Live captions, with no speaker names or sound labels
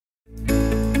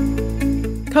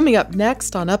Coming up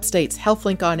next on Upstate's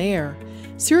HealthLink on Air,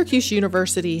 Syracuse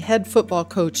University head football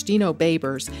coach Dino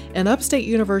Babers and Upstate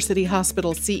University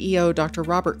Hospital CEO Dr.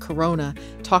 Robert Corona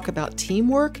talk about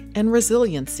teamwork and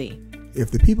resiliency.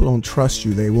 If the people don't trust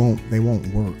you, they won't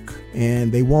work,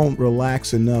 and they won't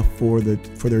relax enough for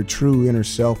their true inner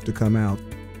self to come out.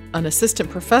 An assistant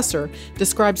professor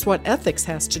describes what ethics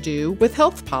has to do with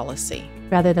health policy.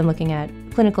 Rather than looking at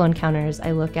clinical encounters,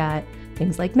 I look at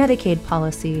things like Medicaid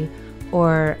policy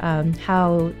or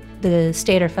how the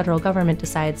state or federal government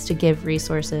decides to give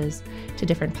resources to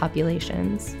different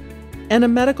populations. And a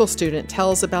medical student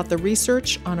tells about the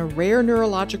research on a rare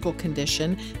neurological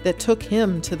condition that took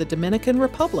him to the Dominican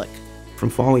Republic. From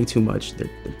falling too much, their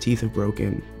teeth are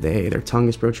broken, their tongue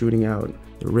is protruding out,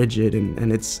 they're rigid,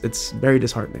 and it's very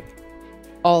disheartening.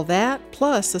 All that,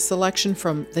 plus a selection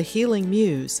from The Healing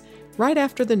Muse, right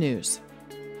after the news.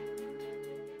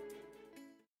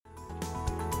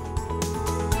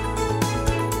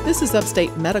 This is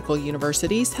Upstate Medical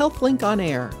University's HealthLink on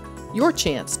Air, your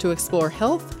chance to explore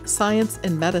health, science,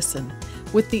 and medicine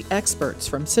with the experts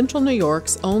from Central New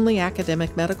York's only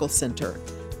academic medical center.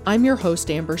 I'm your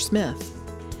host, Amber Smith.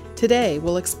 Today,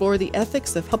 we'll explore the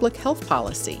ethics of public health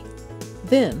policy.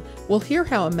 Then, we'll hear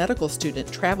how a medical student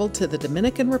traveled to the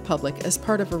Dominican Republic as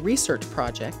part of a research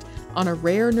project on a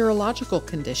rare neurological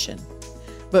condition.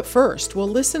 But first, we'll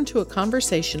listen to a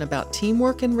conversation about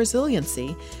teamwork and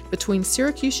resiliency between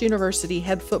Syracuse University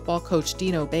head football coach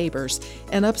Dino Babers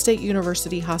and Upstate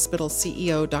University Hospital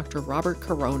CEO Dr. Robert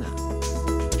Corona.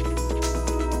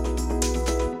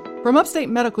 From Upstate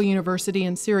Medical University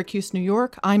in Syracuse, New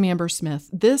York, I'm Amber Smith.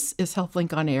 This is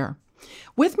HealthLink on Air.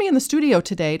 With me in the studio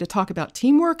today to talk about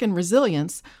teamwork and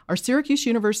resilience are Syracuse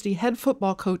University head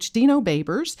football coach Dino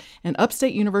Babers and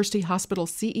Upstate University Hospital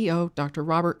CEO Dr.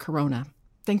 Robert Corona.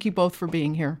 Thank you both for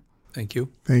being here. Thank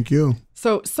you. Thank you.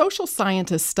 So social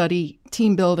scientists study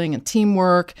team building and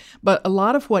teamwork, but a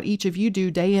lot of what each of you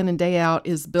do day in and day out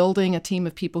is building a team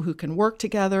of people who can work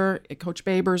together. Coach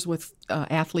Babers with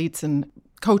athletes and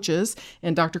coaches,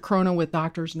 and Dr. Corona with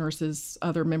doctors, nurses,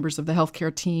 other members of the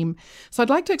healthcare team. So I'd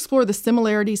like to explore the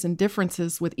similarities and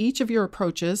differences with each of your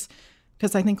approaches,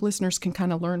 because I think listeners can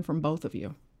kind of learn from both of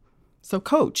you. So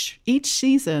Coach, each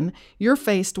season you're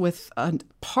faced with a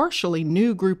partially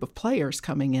new group of players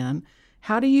coming in.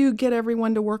 How do you get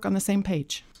everyone to work on the same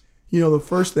page? You know, the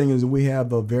first thing is we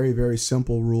have a very, very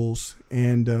simple rules,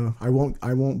 and I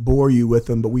won't bore you with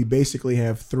them, but we basically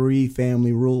have 3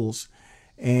 family rules.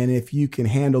 And if you can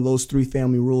handle those 3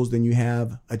 family rules, then you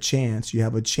have a chance. You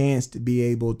have a chance to be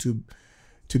able to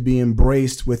be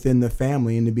embraced within the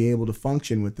family and to be able to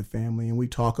function with the family. And we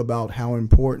talk about how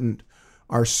important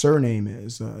our surname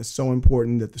is. It's so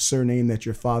important that the surname that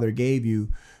your father gave you,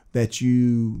 that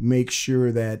you make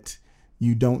sure that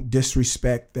you don't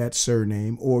disrespect that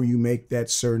surname, or you make that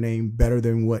surname better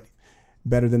than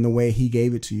the way he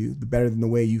gave it to you, better than the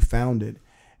way you found it.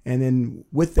 And then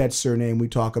with that surname, we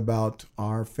talk about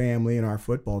our family and our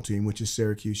football team, which is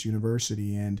Syracuse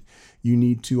University. And you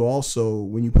need to also,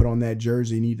 when you put on that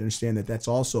jersey, you need to understand that that's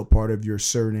also part of your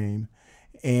surname,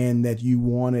 and that you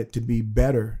want it to be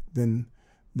better than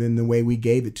the way we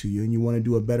gave it to you. And you want to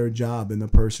do a better job than the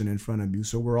person in front of you.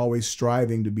 So we're always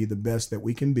striving to be the best that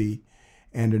we can be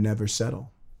and to never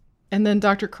settle. And then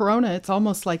Dr. Corona, it's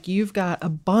almost like you've got a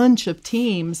bunch of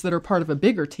teams that are part of a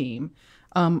bigger team.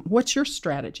 What's your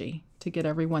strategy to get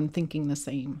everyone thinking the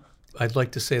same? I'd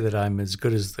like to say that I'm as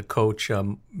good as the coach.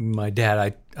 My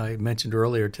dad, I mentioned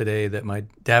earlier today that my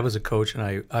dad was a coach,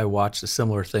 and I watched a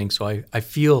similar thing. So I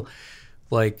feel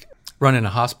like running a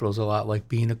hospital is a lot like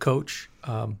being a coach.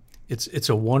 It's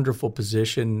a wonderful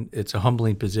position. It's a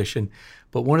humbling position.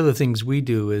 But one of the things we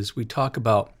do is we talk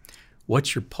about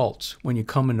what's your pulse when you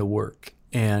come into work.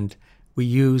 And we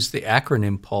use the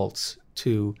acronym PULSE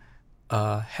to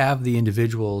have the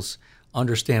individuals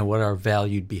understand what our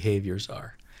valued behaviors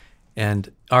are.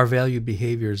 And our valued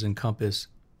behaviors encompass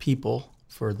people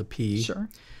for the P. Sure.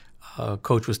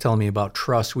 Coach was telling me about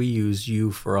trust. We use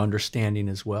U for understanding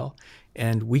as well.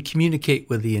 And we communicate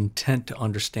with the intent to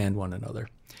understand one another.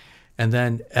 And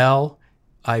then L,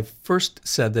 I first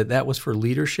said that was for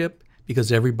leadership because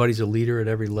everybody's a leader at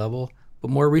every level.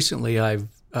 But more recently, I've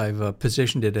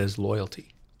positioned it as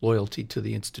loyalty to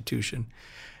the institution.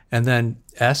 And then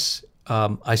S,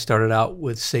 I started out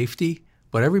with safety,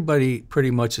 but everybody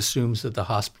pretty much assumes that the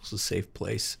hospital's a safe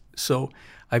place. So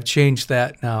I've changed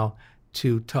that now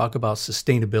to talk about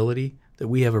sustainability, that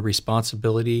we have a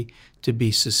responsibility to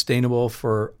be sustainable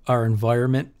for our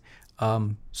environment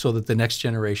so that the next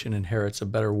generation inherits a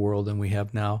better world than we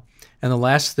have now. And the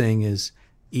last thing is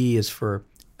E is for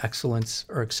excellence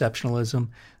or exceptionalism,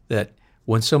 that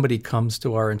when somebody comes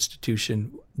to our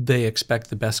institution, they expect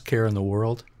the best care in the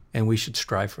world, and we should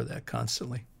strive for that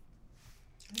constantly.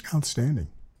 Outstanding.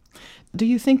 Do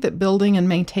you think that building and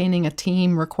maintaining a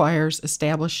team requires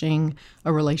establishing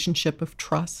a relationship of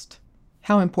trust?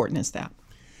 How important is that?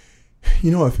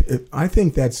 You know, if I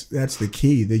think that's the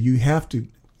key, that you have to.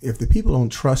 If the people don't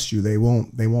trust you, they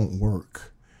won't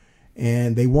work,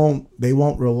 and they won't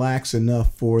relax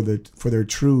enough for their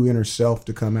true inner self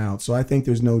to come out. So I think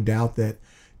there's no doubt that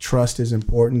trust is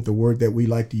important. The word that we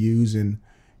like to use in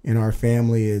our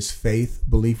family is faith,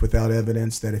 belief without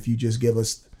evidence. That if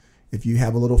you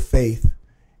have a little faith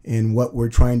in what we're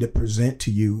trying to present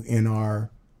to you in our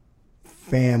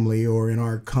family or in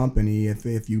our company,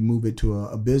 if you move it to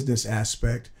a business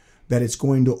aspect, that it's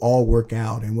going to all work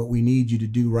out. And what we need you to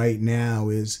do right now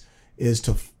is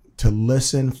to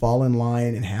listen, fall in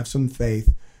line, and have some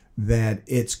faith that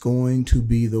it's going to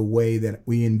be the way that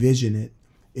we envision it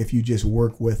if you just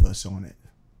work with us on it.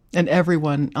 And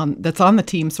everyone that's on the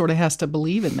team sort of has to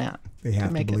believe in that. They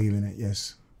have to believe in it,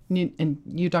 yes. And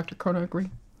you, Dr. Corona, agree?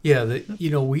 Yeah,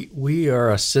 we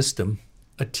are a system,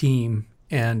 a team,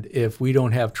 and if we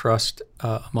don't have trust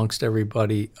amongst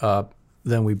everybody,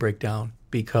 then we break down.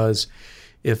 Because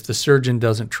if the surgeon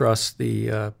doesn't trust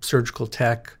the surgical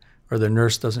tech, or the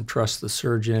nurse doesn't trust the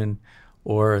surgeon,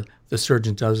 or the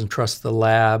surgeon doesn't trust the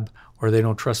lab, or they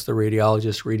don't trust the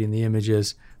radiologist reading the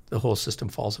images, the whole system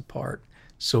falls apart.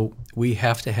 So we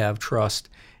have to have trust,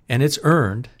 and it's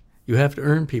earned. You have to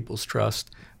earn people's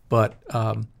trust, but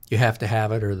you have to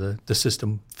have it or the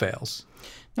system fails.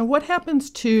 Now, what happens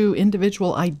to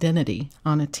individual identity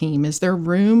on a team? Is there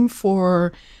room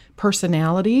for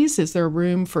personalities? Is there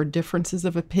room for differences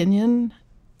of opinion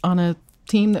on a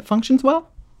team that functions well?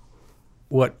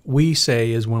 What we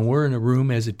say is when we're in a room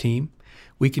as a team,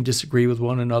 we can disagree with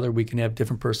one another. We can have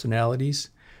different personalities.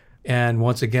 And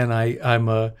once again, I'm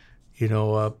a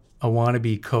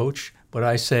wannabe coach, but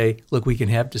I say, look, we can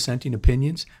have dissenting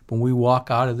opinions. When we walk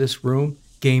out of this room,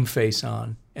 game face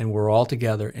on, and we're all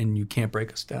together, and you can't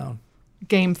break us down.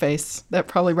 Game face. That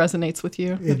probably resonates with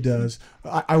you. It does.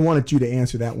 I wanted you to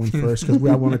answer that one first because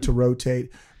I wanted to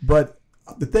rotate. But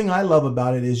the thing I love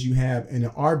about it is you have, in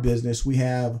our business, we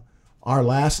have our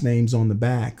last names on the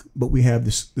back, but we have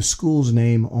the school's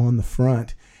name on the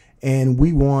front. And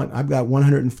I've got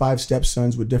 105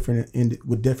 stepsons with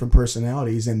different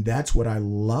personalities, and that's what I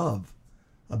love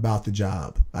about the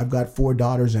job. I've got 4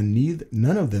 daughters, and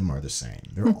none of them are the same.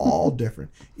 They're all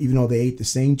different, even though they ate the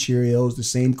same Cheerios, the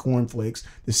same cornflakes,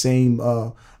 the same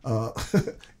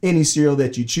any cereal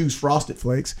that you choose, Frosted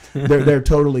Flakes. They're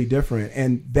totally different,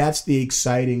 and that's the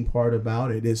exciting part about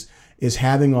it is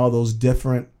having all those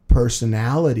different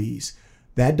personalities.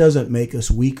 That doesn't make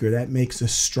us weaker. That makes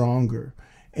us stronger.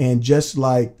 And just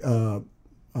like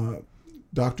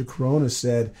Dr. Corona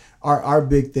said, our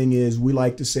big thing is we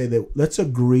like to say that let's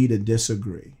agree to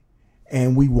disagree.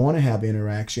 And we want to have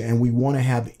interaction and we want to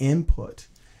have input.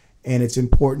 And it's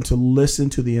important to listen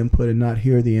to the input and not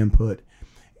hear the input.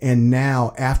 And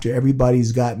now, after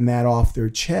everybody's gotten that off their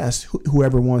chest,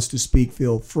 whoever wants to speak,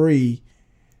 feel free.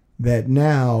 That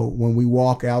now, when we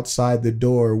walk outside the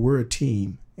door, we're a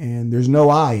team. And there's no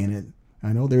I in it.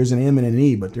 I know there's an M and an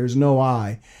E, but there's no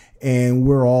I. And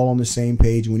we're all on the same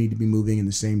page, and we need to be moving in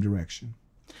the same direction.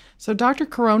 So Dr.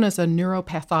 Corona is a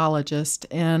neuropathologist,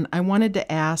 and I wanted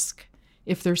to ask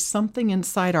if there's something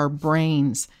inside our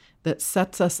brains that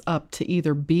sets us up to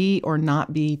either be or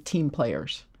not be team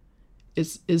players.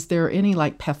 Is there any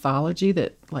pathology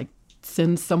that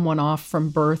sends someone off from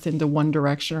birth into one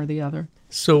direction or the other?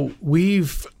 So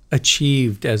we've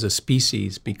achieved as a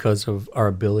species because of our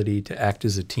ability to act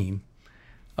as a team.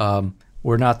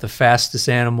 We're not the fastest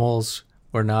animals.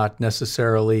 We're not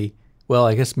necessarily, well,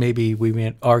 I guess maybe we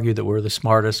may argue that we're the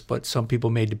smartest, but some people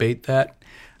may debate that.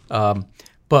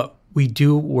 But we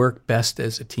do work best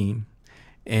as a team.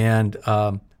 And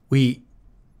we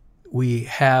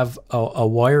have a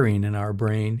wiring in our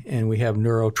brain, and we have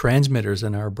neurotransmitters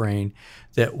in our brain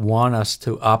that want us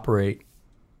to operate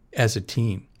as a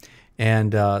team.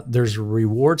 And there's a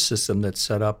reward system that's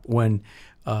set up when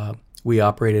we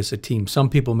operate as a team. Some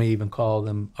people may even call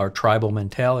them our tribal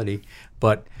mentality,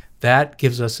 but that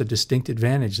gives us a distinct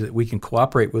advantage that we can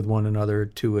cooperate with one another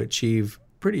to achieve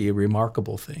pretty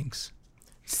remarkable things.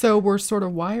 So we're sort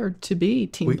of wired to be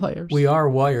team players. We are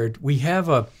wired. We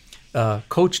have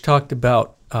Coach talked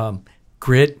about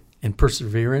grit and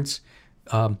perseverance.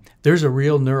 There's a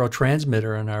real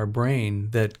neurotransmitter in our brain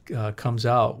that comes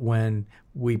out when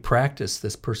we practice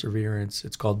this perseverance.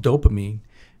 It's called dopamine.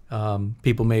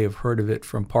 People may have heard of it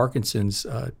from Parkinson's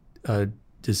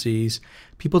disease.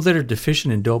 People that are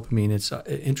deficient in dopamine, it's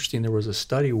interesting, there was a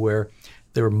study where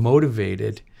they were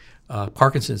motivated,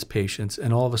 Parkinson's patients,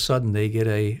 and all of a sudden they get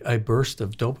a burst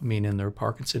of dopamine and their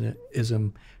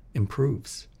Parkinsonism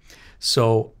improves.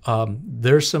 So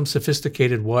there's some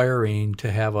sophisticated wiring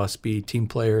to have us be team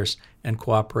players and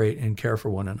cooperate and care for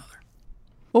one another.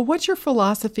 Well, what's your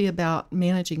philosophy about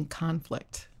managing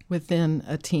conflict within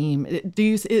a team?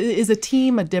 Is a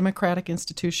team a democratic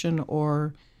institution,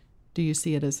 or do you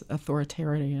see it as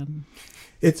authoritarian?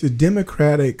 It's a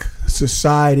democratic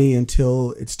society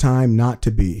until it's time not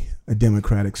to be a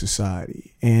democratic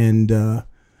society. And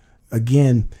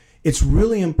again, it's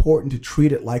really important to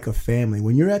treat it like a family.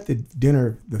 When you're at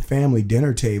the family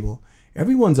dinner table,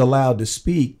 everyone's allowed to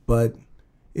speak, but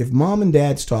if mom and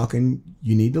dad's talking,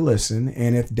 you need to listen.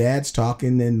 And if dad's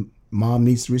talking, then mom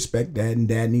needs to respect dad and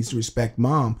dad needs to respect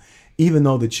mom, even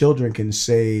though the children can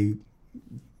say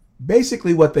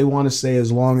basically what they want to say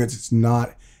as long as it's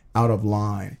not out of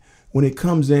line. When it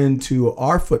comes into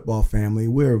our football family,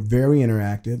 we're very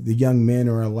interactive. The young men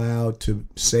are allowed to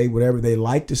say whatever they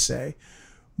like to say.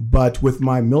 But with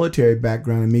my military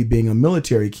background and me being a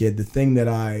military kid, the thing that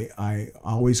I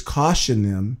always caution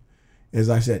them is,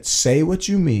 I said, say what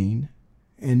you mean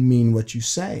and mean what you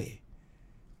say,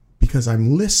 because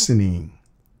I'm listening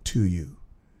to you.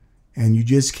 And you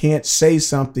just can't say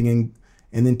something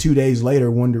and then 2 days later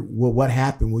wonder, well, what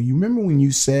happened? Well, you remember when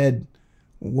you said,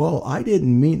 well, I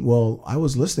didn't mean, well, I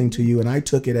was listening to you and I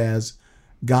took it as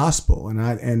gospel.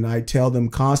 And I tell them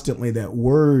constantly that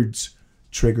words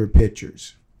trigger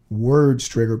pictures. Words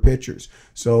trigger pictures.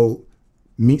 So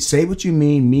say what you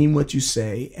mean what you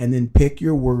say, and then pick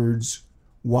your words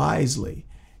wisely.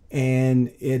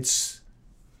 And it's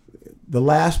the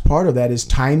last part of that is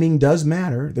timing does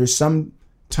matter. There's some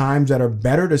times that are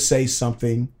better to say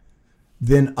something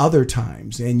than other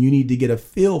times, and you need to get a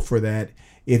feel for that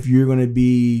if you're going to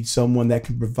be someone that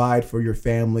can provide for your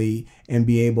family and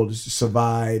be able to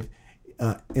survive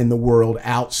in the world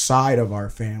outside of our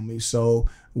family. So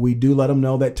we do let them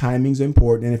know that timing's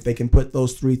important, and if they can put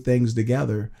those three things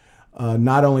together,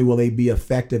 not only will they be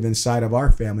effective inside of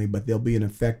our family, but they'll be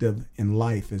effective in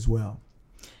life as well.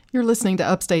 You're listening to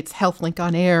Upstate's HealthLink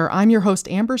on Air. I'm your host,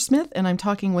 Amber Smith, and I'm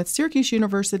talking with Syracuse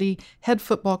University head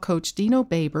football coach Dino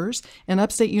Babers and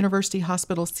Upstate University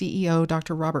Hospital CEO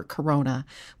Dr. Robert Corona.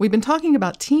 We've been talking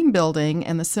about team building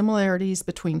and the similarities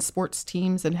between sports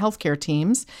teams and healthcare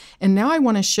teams, and now I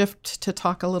want to shift to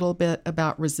talk a little bit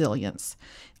about resilience.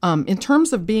 In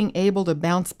terms of being able to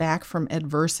bounce back from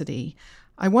adversity,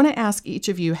 I want to ask each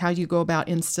of you how you go about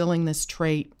instilling this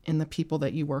trait in the people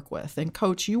that you work with. And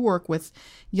Coach, you work with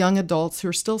young adults who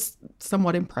are still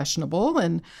somewhat impressionable.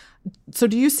 And so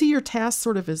do you see your task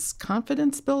sort of as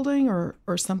confidence building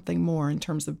or something more in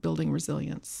terms of building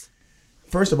resilience?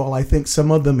 First of all, I think some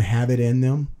of them have it in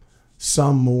them,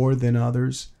 some more than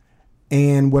others.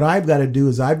 And what I've got to do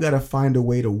is I've got to find a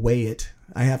way to weigh it.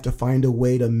 I have to find a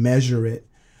way to measure it,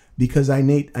 because I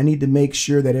need to make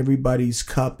sure that everybody's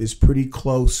cup is pretty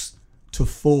close to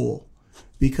full.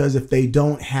 Because if they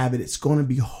don't have it, it's going to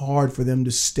be hard for them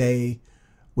to stay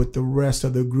with the rest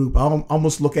of the group. I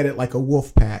almost look at it like a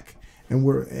wolf pack.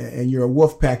 And you're a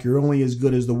wolf pack. You're only as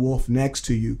good as the wolf next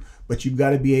to you. But you've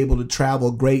got to be able to travel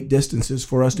great distances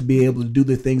for us to be able to do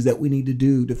the things that we need to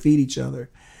do to feed each other.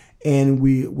 And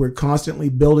we're constantly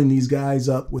building these guys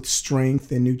up with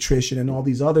strength and nutrition and all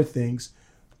these other things.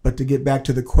 But to get back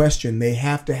to the question, they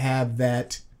have to have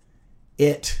that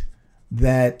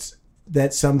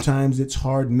sometimes it's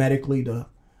hard medically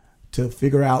to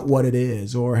figure out what it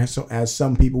is. Or as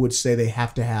some people would say, they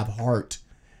have to have heart.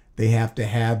 They have to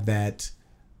have that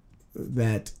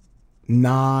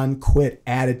non-quit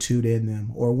attitude in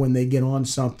them. Or when they get on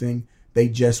something, they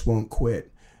just won't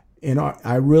quit. And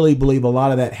I really believe a lot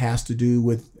of that has to do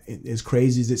with, as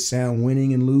crazy as it sounds,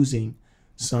 winning and losing.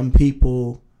 Some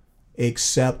people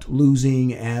accept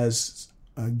losing as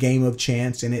a game of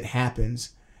chance and it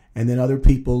happens, and then other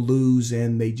people lose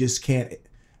and they just can't.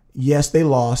 Yes, they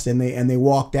lost and they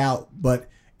walked out, but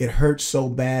it hurts so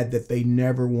bad that they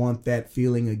never want that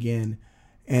feeling again.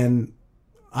 And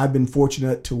I've been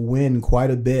fortunate to win quite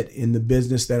a bit in the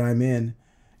business that I'm in,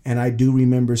 and I do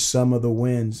remember some of the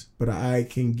wins, but I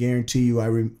can guarantee you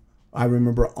I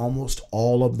remember almost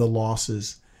all of the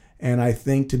losses. And I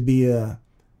think to be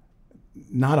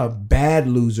not a bad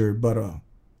loser, but a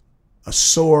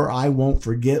sore, I won't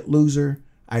forget loser,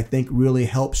 I think really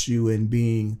helps you in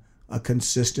being a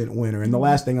consistent winner. And the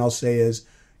last thing I'll say is,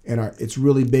 it's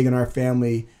really big in our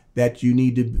family that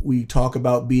we talk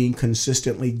about being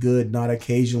consistently good, not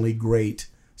occasionally great.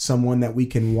 Someone that we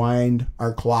can wind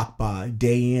our clock by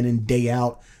day in and day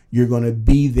out. You're going to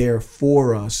be there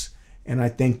for us. And I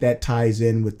think that ties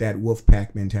in with that wolf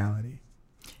pack mentality.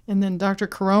 And then, Dr.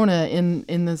 Corona,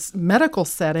 in this medical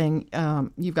setting,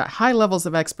 you've got high levels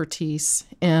of expertise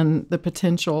and the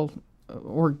potential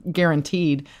or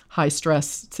guaranteed high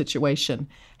stress situation.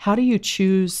 How do you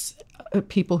choose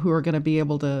people who are going to be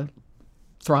able to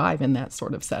thrive in that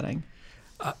sort of setting?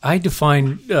 I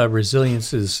define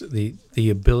resilience as the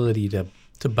ability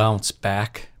to bounce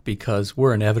back, because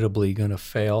we're inevitably going to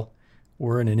fail.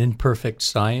 We're in an imperfect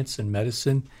science and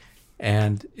medicine,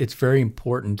 and it's very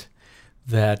important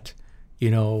that, a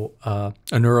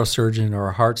neurosurgeon or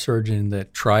a heart surgeon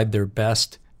that tried their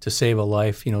best to save a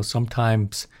life,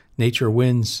 sometimes nature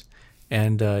wins,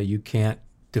 and you can't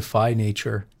defy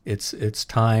nature. It's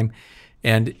time.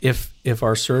 And if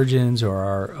our surgeons or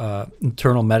our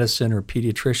internal medicine or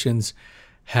pediatricians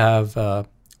have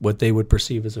what they would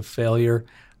perceive as a failure,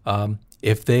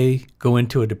 if they go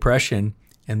into a depression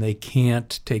and they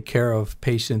can't take care of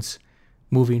patients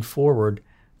moving forward,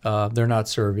 they're not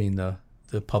serving the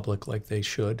public like they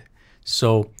should.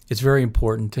 So it's very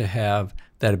important to have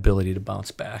that ability to bounce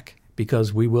back,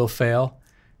 because we will fail,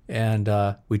 and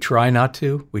we try not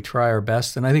to. We try our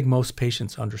best, and I think most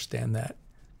patients understand that.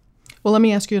 Well, let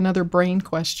me ask you another brain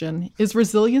question. Is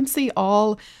resiliency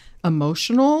all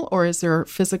emotional, or is there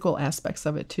physical aspects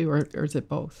of it too, or is it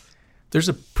both? There's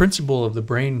a principle of the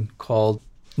brain called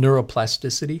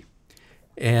neuroplasticity,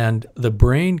 and the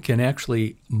brain can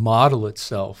actually model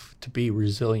itself to be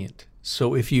resilient.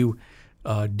 So if you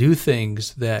do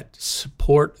things that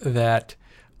support that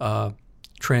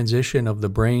transition of the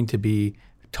brain to be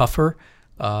tougher,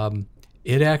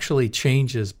 it actually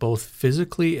changes both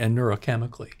physically and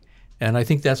neurochemically. And I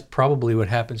think that's probably what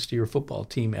happens to your football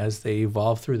team as they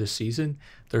evolve through the season.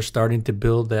 They're starting to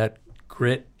build that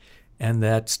grit and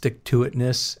that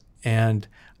stick-to-itness, and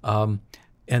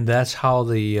that's how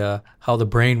the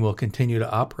brain will continue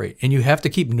to operate. And you have to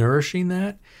keep nourishing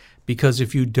that, because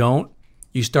if you don't,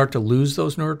 you start to lose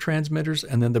those neurotransmitters,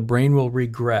 and then the brain will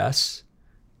regress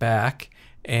back,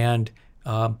 and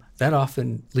that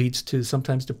often leads to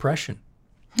sometimes depression.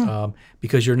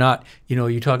 Because you're not,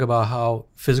 you talk about how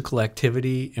physical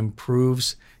activity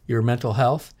improves your mental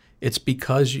health. It's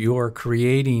because you're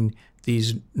creating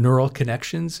these neural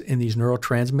connections and these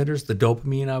neurotransmitters, the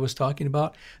dopamine I was talking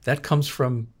about, that comes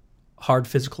from hard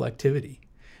physical activity.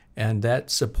 And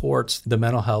that supports the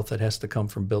mental health that has to come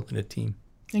from building a team.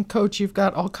 And Coach, you've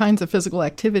got all kinds of physical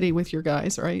activity with your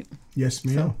guys, right? Yes,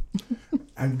 ma'am. So.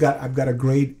 I've got a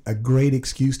great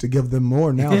excuse to give them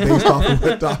more now, based off of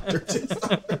what Dr.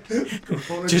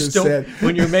 just don't said.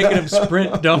 When you're making them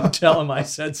sprint, don't tell them I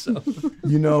said so.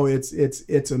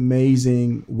 It's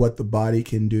amazing what the body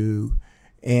can do,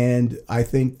 and I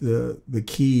think the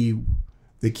key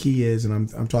is,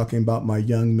 and I'm talking about my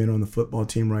young men on the football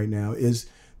team right now, is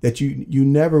that you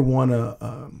never want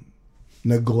to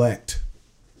neglect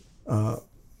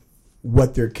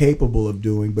what they're capable of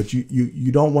doing, but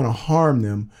you don't want to harm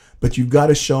them, but you've got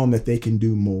to show them that they can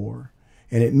do more.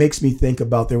 And it makes me think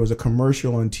about, there was a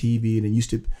commercial on TV,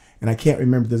 and I can't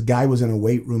remember, this guy was in a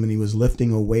weight room and he was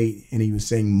lifting a weight and he was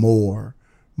saying more.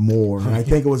 And I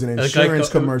think it was an insurance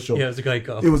commercial. Yeah, it was a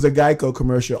Geico. It was a Geico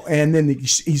commercial. And then you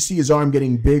see his arm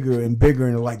getting bigger and bigger,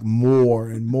 and like more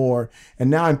and more.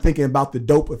 And now I'm thinking about the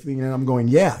dopamine, and I'm going,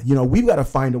 we've got to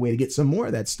find a way to get some more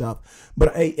of that stuff.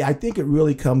 But I think it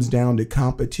really comes down to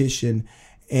competition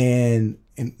and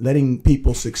letting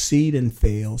people succeed and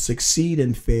fail,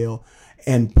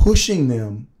 and pushing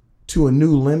them to a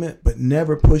new limit, but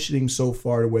never pushing so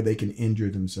far to where they can injure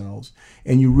themselves.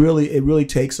 And it really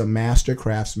takes a master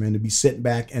craftsman to be sitting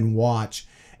back and watch,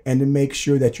 and to make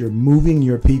sure that you're moving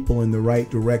your people in the right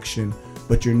direction,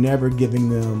 but you're never giving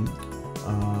them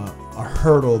a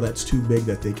hurdle that's too big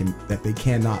that they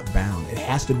cannot bound. It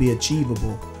has to be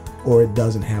achievable, or it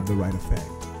doesn't have the right effect.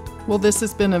 Well, this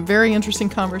has been a very interesting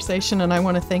conversation, and I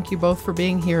want to thank you both for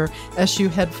being here. SU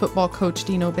head football coach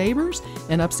Dino Babers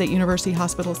and Upstate University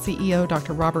Hospital CEO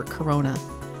Dr. Robert Corona.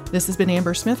 This has been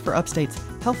Amber Smith for Upstate's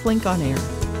HealthLink on Air.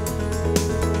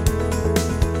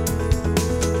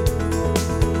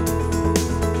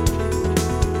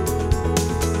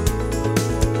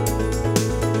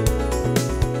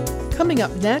 Coming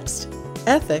up next,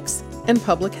 ethics and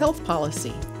public health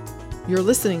policy. You're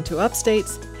listening to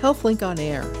Upstate's HealthLink on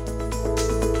Air.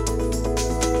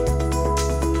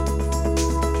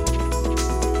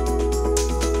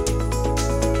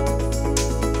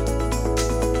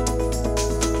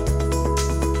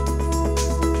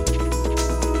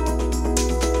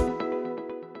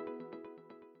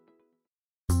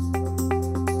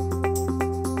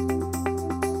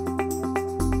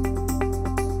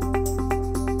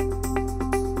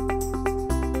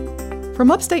 From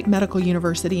Upstate Medical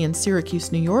University in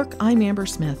Syracuse, New York, I'm Amber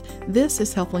Smith. This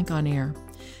is HealthLink on Air.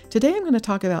 Today I'm going to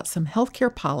talk about some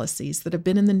healthcare policies that have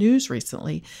been in the news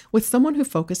recently with someone who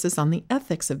focuses on the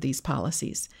ethics of these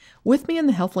policies. With me in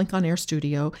the HealthLink on Air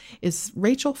studio is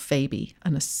Rachel Faby,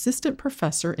 an assistant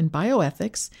professor in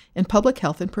bioethics and public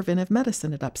health and preventive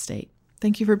medicine at Upstate.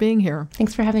 Thank you for being here.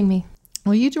 Thanks for having me.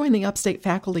 Well, you joined the Upstate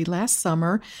faculty last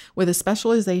summer with a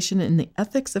specialization in the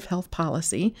ethics of health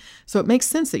policy, so it makes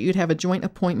sense that you'd have a joint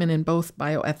appointment in both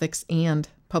bioethics and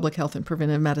public health and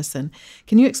preventive medicine.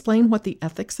 Can you explain what the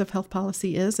ethics of health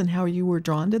policy is and how you were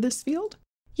drawn to this field?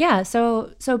 Yeah,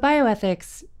 so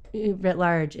bioethics writ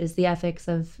large is the ethics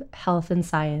of health and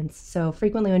science. So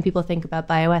frequently when people think about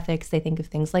bioethics, they think of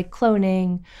things like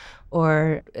cloning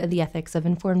or the ethics of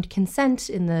informed consent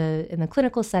in the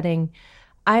clinical setting.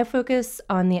 I focus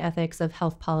on the ethics of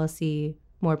health policy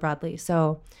more broadly.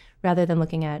 So rather than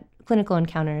looking at clinical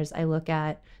encounters, I look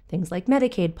at things like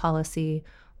Medicaid policy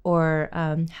or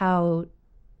how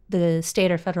the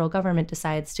state or federal government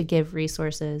decides to give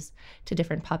resources to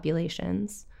different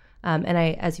populations. And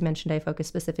I, as you mentioned, I focus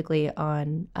specifically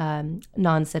on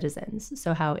non-citizens,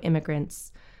 so how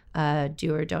immigrants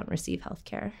do or don't receive health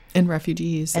care. And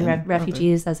refugees. And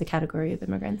refugees as a category of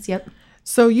immigrants, yep.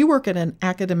 So you work at an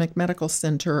academic medical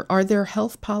center. Are there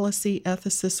health policy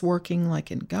ethicists working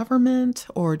like in government,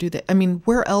 or do they,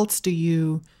 where else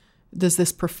does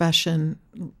this profession,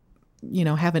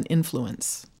 have an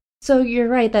influence? So you're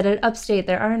right that at Upstate,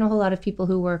 there aren't a whole lot of people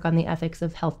who work on the ethics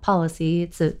of health policy.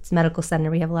 It's a medical center.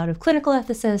 We have a lot of clinical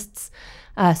ethicists,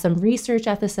 some research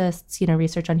ethicists,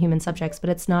 research on human subjects,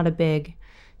 but it's not a big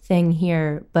thing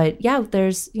here. But yeah, there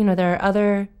are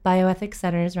other bioethics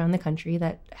centers around the country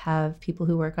that have people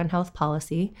who work on health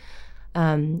policy.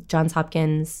 Johns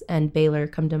Hopkins and Baylor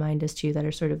come to mind as two that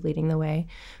are sort of leading the way.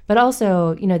 But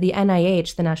also, the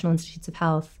NIH, the National Institutes of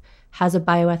Health, has a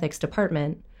bioethics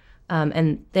department.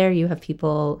 And there you have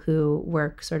people who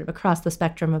work sort of across the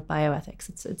spectrum of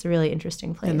bioethics. It's a really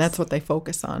interesting place. And that's what they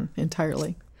focus on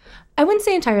entirely. I wouldn't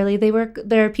say entirely.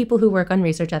 There are people who work on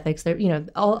research ethics. There,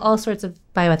 all sorts of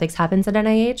bioethics happens at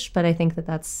NIH, but I think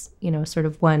that's, sort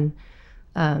of one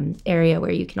area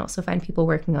where you can also find people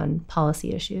working on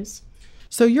policy issues.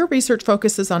 So your research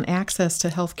focuses on access to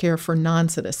health care for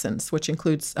non-citizens, which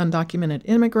includes undocumented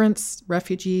immigrants,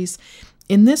 refugees.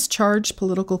 In this charged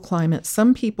political climate,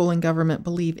 some people in government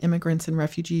believe immigrants and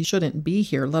refugees shouldn't be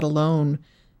here, let alone,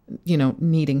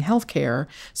 needing health care.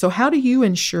 So how do you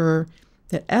ensure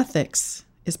that ethics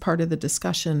is part of the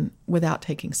discussion without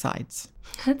taking sides?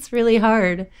 That's really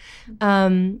hard.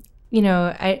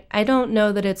 I don't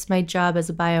know that it's my job as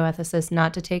a bioethicist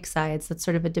not to take sides. That's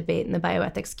sort of a debate in the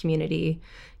bioethics community.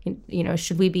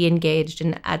 Should we be engaged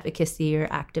in advocacy or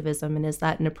activism, and is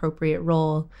that an appropriate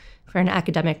role for an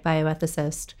academic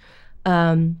bioethicist?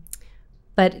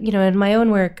 But in my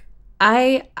own work,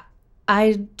 I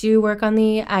do work on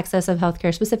the access of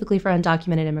healthcare, specifically for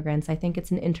undocumented immigrants. I think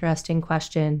it's an interesting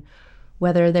question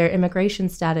whether their immigration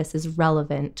status is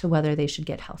relevant to whether they should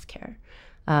get healthcare.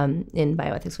 In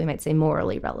bioethics, we might say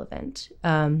morally relevant.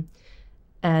 And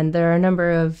there are a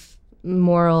number of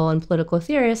moral and political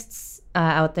theorists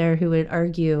out there who would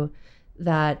argue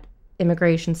that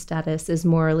immigration status is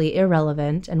morally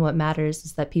irrelevant, and what matters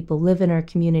is that people live in our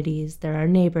communities. They're our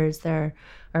neighbors, they're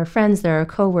our friends, they're our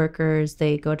coworkers,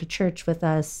 they go to church with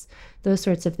us, those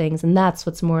sorts of things. And that's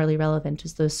what's morally relevant,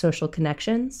 is those social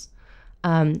connections.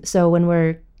 So when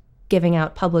we're giving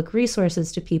out public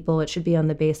resources to people, it should be on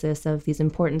the basis of these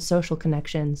important social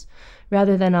connections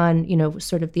rather than on,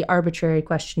 sort of the arbitrary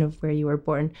question of where you were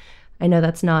born. I know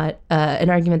that's not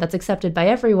an argument that's accepted by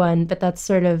everyone, but that's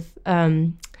sort of,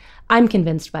 I'm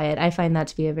convinced by it. I find that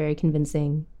to be a very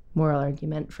convincing moral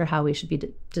argument for how we should be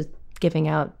just giving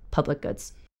out public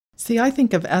goods. See, I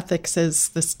think of ethics as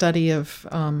the study of,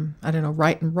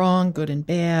 right and wrong, good and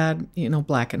bad,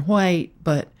 black and white,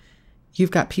 but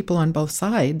you've got people on both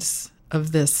sides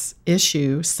of this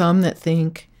issue, some that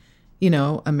think,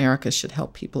 America should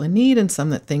help people in need, and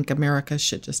some that think America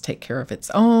should just take care of its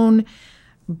own.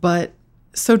 But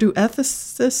so do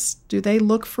ethicists, do they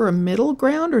look for a middle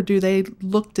ground, or do they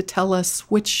look to tell us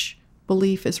which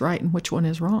belief is right and which one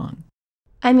is wrong?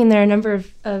 There are a number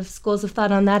of schools of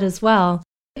thought on that as well.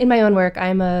 In my own work,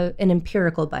 I'm an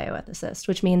empirical bioethicist,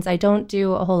 which means I don't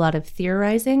do a whole lot of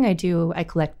theorizing. I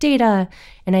collect data,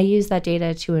 and I use that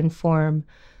data to inform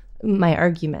my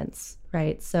arguments,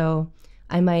 right? So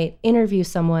I might interview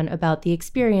someone about the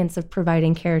experience of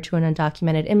providing care to an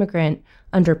undocumented immigrant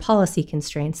under policy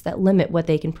constraints that limit what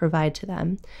they can provide to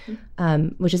them,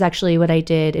 which is actually what I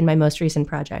did in my most recent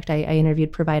project. I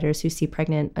interviewed providers who see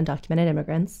pregnant undocumented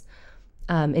immigrants.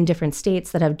 in different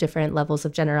states that have different levels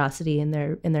of generosity in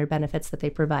their benefits that they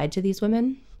provide to these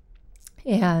women.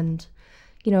 And,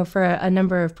 for a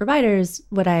number of providers,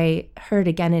 what I heard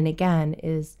again and again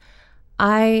is,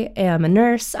 I am a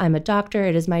nurse, I'm a doctor,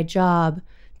 it is my job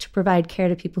to provide care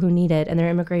to people who need it, and their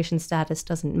immigration status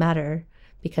doesn't matter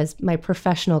because my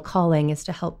professional calling is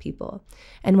to help people.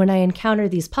 And when I encounter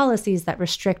these policies that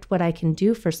restrict what I can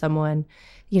do for someone,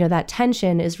 that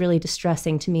tension is really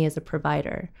distressing to me as a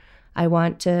provider. I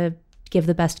want to give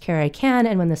the best care I can,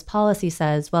 and when this policy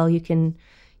says, well, you can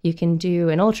do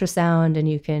an ultrasound and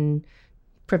you can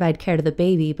provide care to the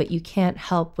baby, but you can't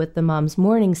help with the mom's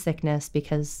morning sickness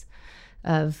because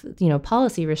of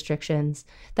policy restrictions,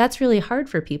 that's really hard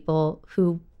for people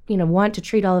who want to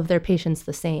treat all of their patients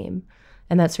the same.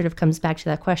 And that sort of comes back to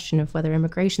that question of whether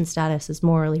immigration status is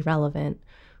morally relevant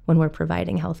when we're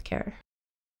providing health care.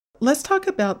 Let's talk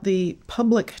about the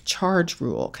public charge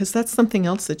rule, because that's something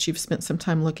else that you've spent some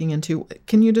time looking into.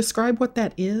 Can you describe what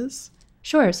that is?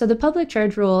 Sure. So the public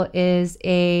charge rule is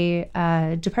a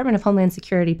Department of Homeland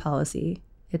Security policy.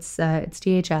 It's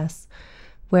DHS,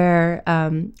 where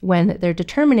when they're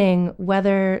determining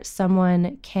whether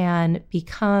someone can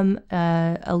become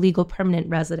a legal permanent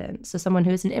resident, so someone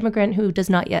who is an immigrant who does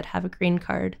not yet have a green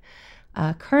card,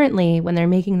 currently when they're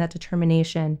making that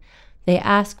determination, they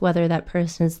ask whether that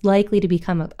person is likely to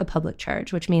become a public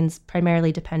charge, which means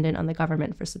primarily dependent on the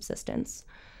government for subsistence.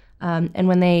 And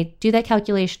when they do that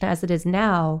calculation as it is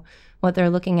now, what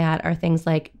they're looking at are things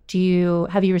like,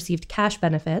 have you received cash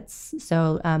benefits,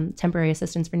 so temporary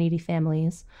assistance for needy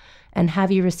families, and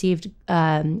have you received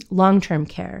long-term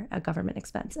care at government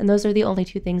expense? And those are the only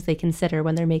two things they consider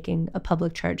when they're making a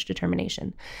public charge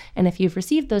determination. And if you've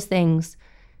received those things,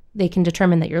 they can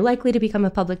determine that you're likely to become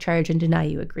a public charge and deny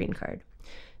you a green card.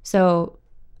 So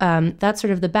that's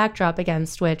sort of the backdrop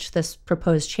against which this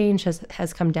proposed change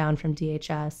has come down from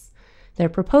DHS. They're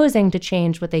proposing to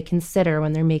change what they consider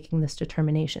when they're making this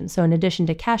determination. So in addition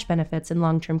to cash benefits and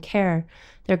long-term care,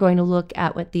 they're going to look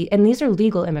at and these are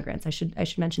legal immigrants. I should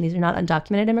mention these are not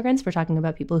undocumented immigrants. We're talking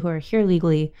about people who are here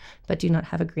legally but do not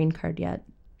have a green card yet.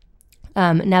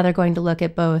 Now they're going to look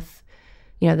at both,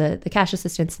 the cash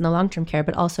assistance and the long-term care,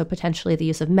 but also potentially the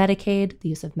use of Medicaid, the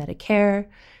use of Medicare,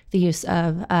 the use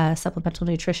of Supplemental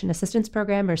Nutrition Assistance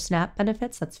Program or SNAP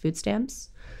benefits, that's food stamps.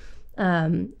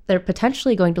 They're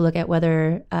potentially going to look at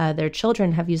whether their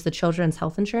children have used the Children's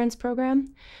Health Insurance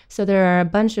Program. So there are a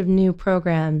bunch of new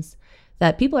programs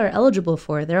that people are eligible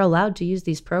for. They're allowed to use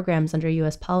these programs under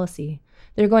U.S. policy.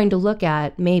 They're going to look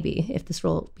at, maybe, if this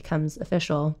rule becomes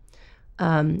official,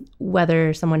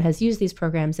 whether someone has used these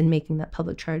programs in making that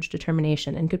public charge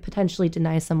determination and could potentially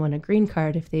deny someone a green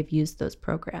card if they've used those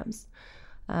programs.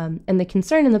 And the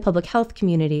concern in the public health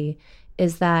community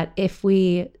is that if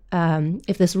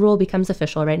this rule becomes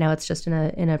official, right now it's just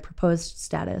in a proposed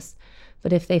status,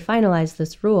 but if they finalize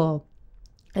this rule,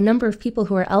 a number of people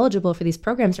who are eligible for these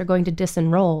programs are going to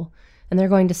disenroll, and they're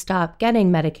going to stop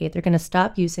getting Medicaid. They're going to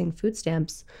stop using food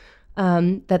stamps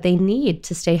that they need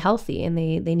to stay healthy, and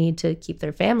they need to keep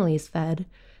their families fed.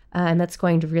 And that's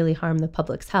going to really harm the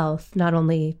public's health, not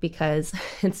only because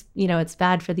it's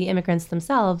bad for the immigrants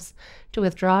themselves to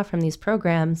withdraw from these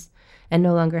programs and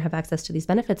no longer have access to these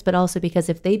benefits, but also because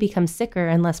if they become sicker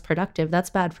and less productive, that's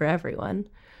bad for everyone.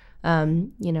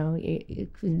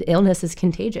 Illness is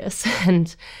contagious,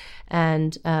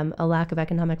 and a lack of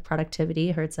economic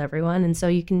productivity hurts everyone. And so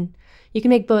you can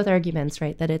make both arguments,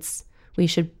 right? That we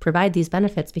should provide these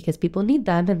benefits because people need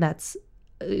them, and that's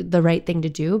the right thing to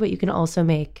do. But you can also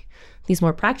make these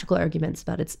more practical arguments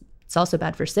about it's also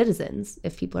bad for citizens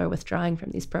if people are withdrawing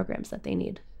from these programs that they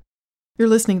need. You're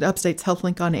listening to Upstate's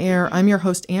HealthLink on Air. I'm your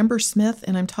host, Amber Smith,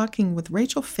 and I'm talking with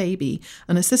Rachel Faby,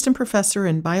 an assistant professor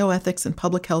in bioethics and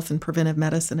public health and preventive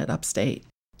medicine at Upstate.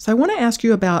 So I want to ask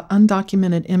you about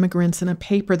undocumented immigrants in a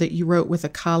paper that you wrote with a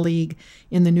colleague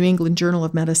in the New England Journal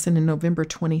of Medicine in November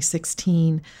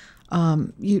 2016.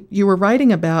 You were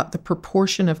writing about the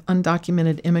proportion of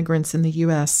undocumented immigrants in the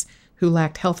U.S. who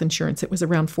lacked health insurance. It was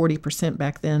around 40%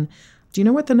 back then. Do you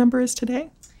know what the number is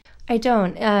today? I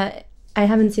don't. I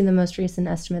haven't seen the most recent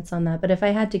estimates on that, but if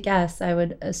I had to guess, I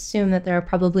would assume that there are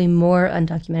probably more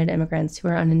undocumented immigrants who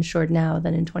are uninsured now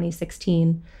than in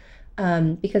 2016,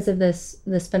 because of this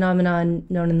phenomenon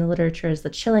known in the literature as the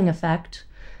chilling effect,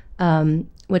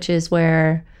 which is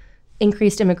where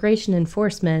increased immigration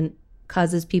enforcement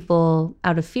causes people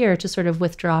out of fear to sort of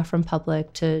withdraw from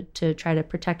public to try to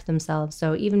protect themselves.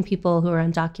 So even people who are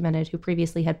undocumented who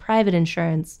previously had private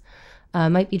insurance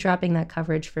might be dropping that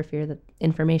coverage for fear that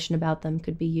information about them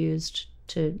could be used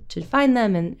to find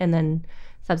them and then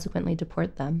subsequently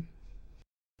deport them.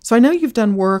 So I know you've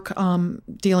done work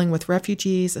dealing with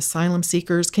refugees, asylum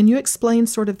seekers. Can you explain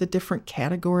sort of the different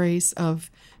categories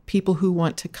of people who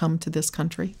want to come to this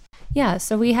country? Yeah,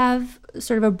 so we have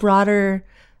sort of a broader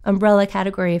umbrella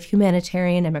category of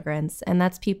humanitarian immigrants, and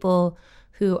that's people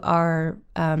who are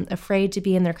afraid to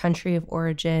be in their country of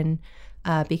origin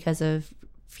because of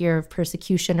fear of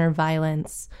persecution or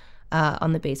violence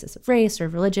on the basis of race or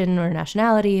religion or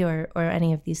nationality or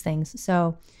any of these things.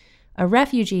 So a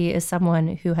refugee is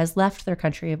someone who has left their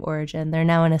country of origin. They're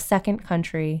now in a second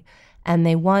country and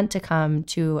they want to come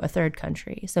to a third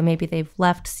country. So maybe they've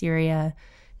left Syria,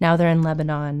 now they're in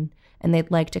Lebanon, and they'd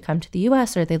like to come to the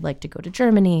US or they'd like to go to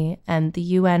Germany. And the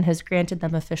UN has granted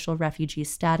them official refugee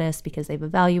status because they've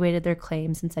evaluated their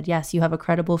claims and said, yes, you have a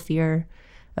credible fear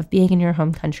of being in your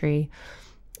home country.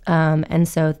 And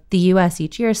so the US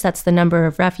each year sets the number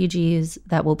of refugees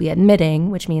that we'll be admitting,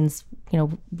 which means,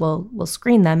 we'll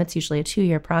screen them. It's usually a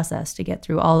 2-year process to get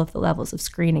through all of the levels of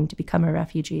screening to become a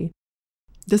refugee.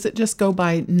 Does it just go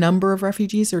by number of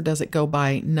refugees or does it go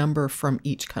by number from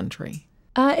each country?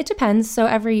 It depends. So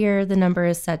every year the number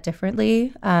is set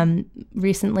differently.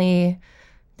 Recently,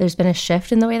 there's been a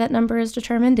shift in the way that number is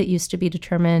determined. It used to be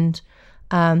determined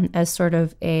as sort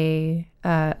of a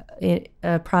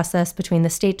process between the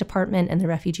State Department and the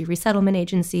refugee resettlement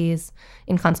agencies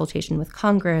in consultation with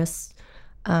Congress.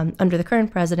 Under the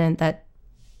current president,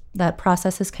 that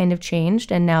process has kind of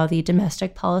changed, and now the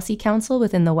Domestic Policy Council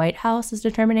within the White House is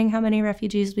determining how many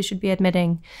refugees we should be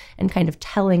admitting and kind of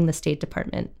telling the State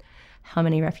Department how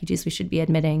many refugees we should be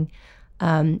admitting.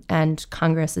 And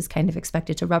Congress is kind of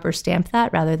expected to rubber stamp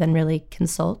that rather than really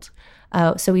consult.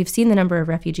 So we've seen the number of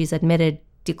refugees admitted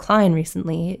decline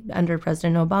recently. Under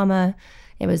President Obama,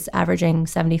 it was averaging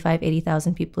 75,000,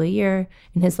 80,000 people a year.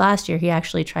 In his last year, he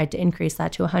actually tried to increase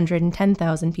that to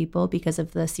 110,000 people because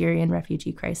of the Syrian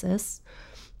refugee crisis.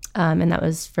 And that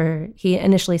was he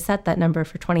initially set that number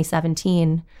for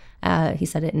 2017. He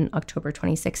set it in October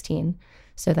 2016.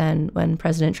 So then when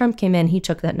President Trump came in, he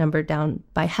took that number down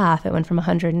by half. It went from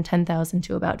 110,000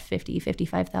 to about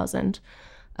 55,000.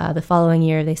 The following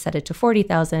year, they set it to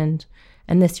 40,000.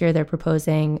 And this year, they're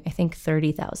proposing, I think,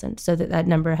 30,000. So that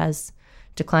number has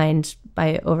declined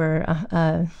by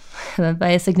by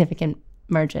a significant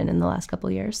margin in the last couple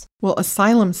of years. Well,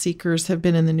 asylum seekers have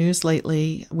been in the news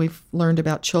lately. We've learned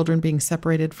about children being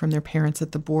separated from their parents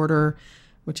at the border,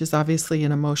 which is obviously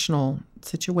an emotional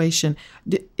situation.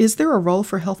 Is there a role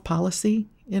for health policy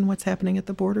in what's happening at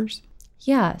the borders?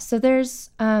 Yeah, so there's,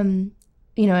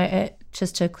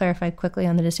 just to clarify quickly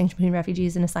on the distinction between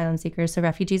refugees and asylum seekers. So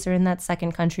refugees are in that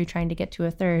second country trying to get to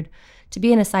a third. To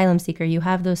be an asylum seeker, you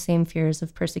have those same fears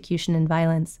of persecution and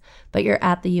violence, but you're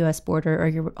at the U.S. border or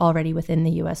you're already within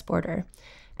the U.S. border,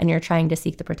 and you're trying to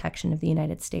seek the protection of the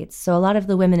United States. So a lot of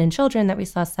the women and children that we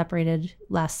saw separated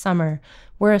last summer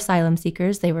were asylum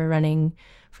seekers. They were running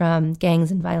from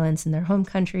gangs and violence in their home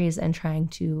countries and trying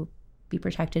to be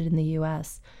protected in the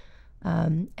U.S.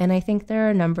 And I think there are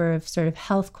a number of sort of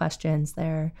health questions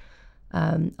there.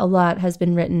 A lot has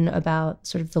been written about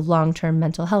sort of the long-term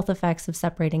mental health effects of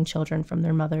separating children from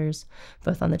their mothers,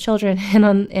 both on the children and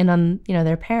on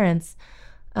their parents.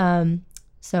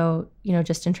 So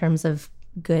just in terms of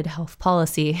good health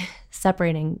policy,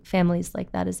 separating families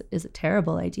like that is a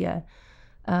terrible idea.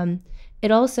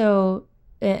 It also,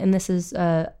 and this is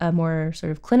a more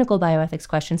sort of clinical bioethics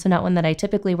question, so not one that I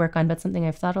typically work on, but something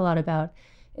I've thought a lot about,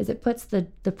 is it puts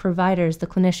the providers, the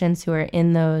clinicians who are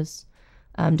in those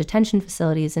detention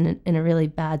facilities in a really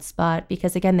bad spot,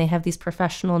 because again, they have these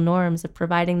professional norms of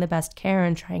providing the best care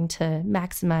and trying to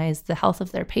maximize the health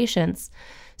of their patients.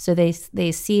 So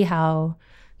they see how,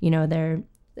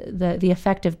 the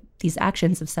effect of these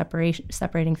actions of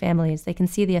separating families, they can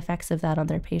see the effects of that on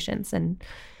their patients. And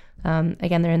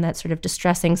again, they're in that sort of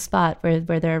distressing spot where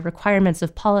there are requirements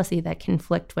of policy that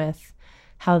conflict with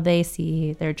how they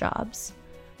see their jobs.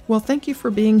 Well, thank you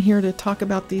for being here to talk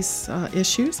about these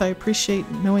issues. I appreciate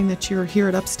knowing that you're here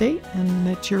at Upstate and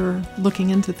that you're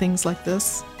looking into things like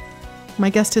this. My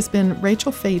guest has been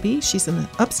Rachel Faby. She's an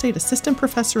Upstate Assistant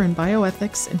Professor in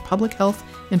Bioethics and Public Health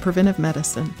and Preventive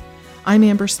Medicine. I'm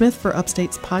Amber Smith for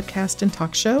Upstate's podcast and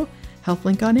talk show,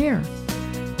 HealthLink on Air.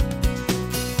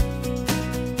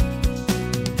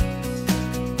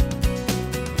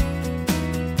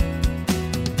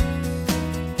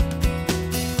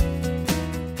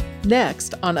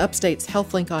 Next on Upstate's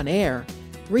HealthLink on Air,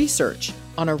 research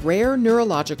on a rare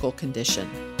neurological condition.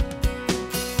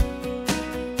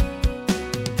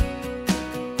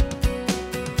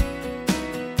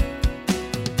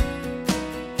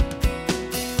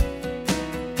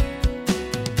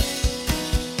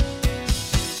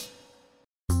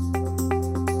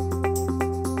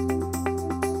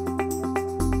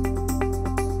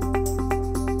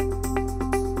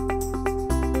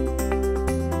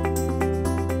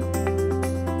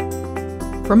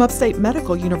 From Upstate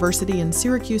Medical University in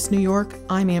Syracuse, New York,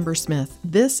 I'm Amber Smith.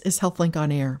 This is HealthLink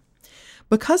on Air.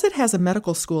 Because it has a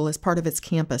medical school as part of its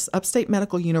campus, Upstate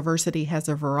Medical University has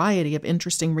a variety of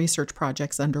interesting research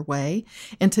projects underway.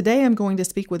 And today I'm going to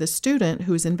speak with a student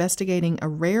who's investigating a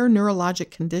rare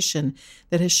neurologic condition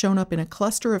that has shown up in a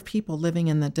cluster of people living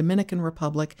in the Dominican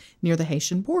Republic near the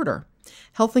Haitian border.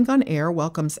 HealthLink on Air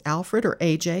welcomes Alfred, or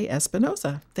AJ,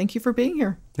 Espinosa. Thank you for being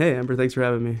here. Hey, Amber, thanks for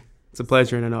having me. It's a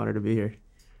pleasure and an honor to be here.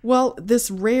 Well,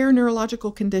 this rare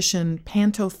neurological condition,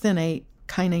 pantothenate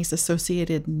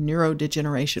kinase-associated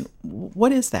neurodegeneration,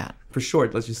 what is that? For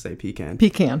short, let's just say PCAN.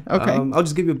 PCAN, okay. I'll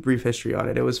just give you a brief history on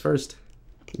it. It was first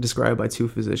described by two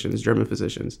physicians, German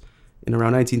physicians, in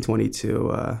around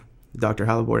 1922, Dr.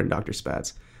 Halliburton and Dr.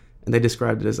 Spatz. And they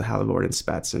described it as the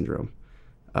Halliburton-Spatz syndrome.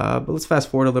 But let's fast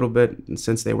forward a little bit. And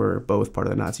since they were both part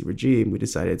of the Nazi regime, we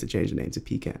decided to change the name to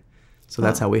PCAN. So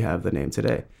that's how we have the name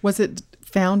today. Was it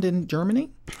found in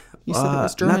Germany? You said it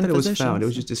was German Not that it was physicians? found. It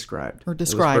was just described. Or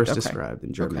described, It was first okay. described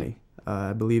in Germany. Okay.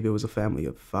 I believe it was a family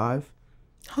of 5.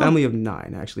 Family of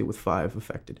 9, actually, with 5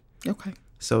 affected. Okay.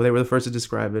 So they were the first to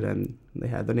describe it, and they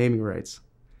had the naming rights.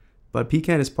 But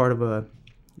PCAN is part of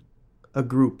a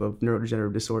group of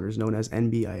neurodegenerative disorders known as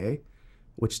NBIA,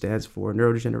 which stands for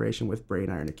neurodegeneration with brain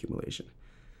iron accumulation.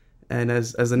 And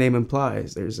as the name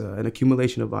implies, there's an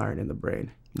accumulation of iron in the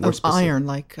brain. Of iron,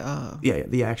 like... Yeah,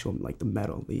 the actual, like the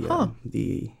metal,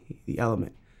 the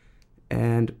element.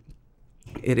 And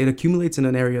it accumulates in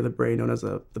an area of the brain known as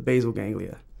the basal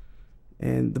ganglia.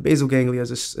 And the basal ganglia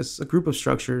is a group of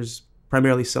structures,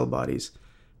 primarily cell bodies,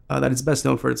 that is best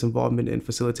known for its involvement in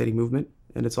facilitating movement,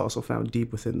 and it's also found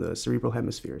deep within the cerebral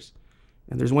hemispheres.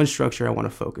 And there's one structure I want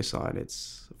to focus on.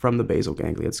 It's from the basal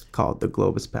ganglia. It's called the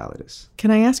globus pallidus. Can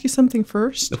I ask you something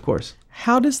first? Of course.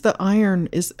 How does the iron,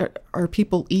 are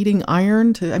people eating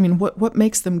iron what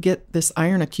makes them get this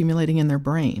iron accumulating in their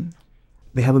brain?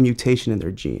 They have a mutation in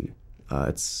their gene.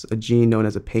 It's a gene known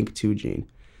as a PANK2 gene.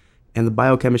 And the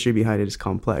biochemistry behind it is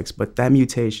complex, but that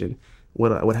mutation,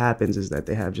 what happens is that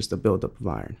they have just a buildup of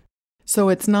iron. So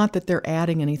it's not that they're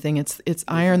adding anything. It's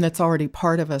iron that's already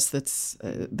part of us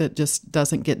that just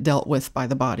doesn't get dealt with by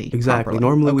the body. Exactly. Properly.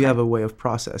 Normally we Okay. have a way of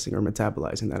processing or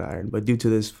metabolizing that iron, but due to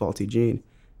this faulty gene,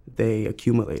 they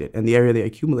accumulate it. And the area they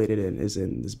accumulate it in is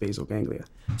in this basal ganglia.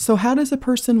 So how does a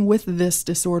person with this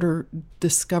disorder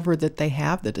discover that they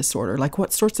have the disorder? Like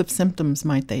what sorts of symptoms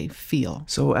might they feel?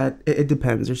 So it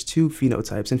depends. There's 2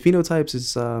 phenotypes. And phenotypes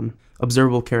is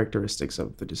observable characteristics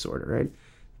of the disorder, right?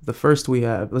 The first we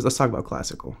have, let's talk about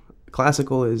classical.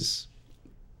 Classical is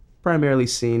primarily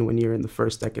seen when you're in the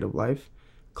first decade of life,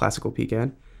 classical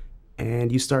PCAN,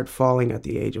 and you start falling at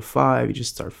the age of 5. You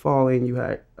just start falling,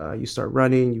 you start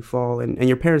running, you fall, and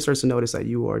your parent starts to notice that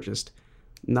you are just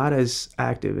not as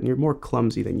active and you're more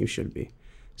clumsy than you should be.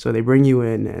 So they bring you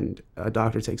in and a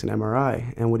doctor takes an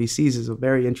MRI, and what he sees is a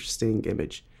very interesting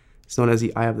image. It's known as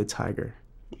the eye of the tiger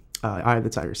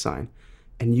sign.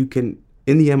 And you can,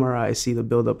 in the MRI, see the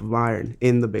buildup of iron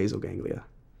in the basal ganglia.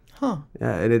 Huh.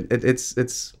 And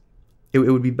it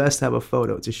would be best to have a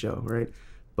photo to show, right?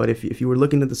 But if you were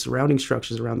looking at the surrounding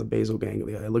structures around the basal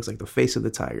ganglia, it looks like the face of the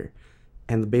tiger.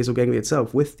 And the basal ganglia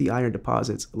itself, with the iron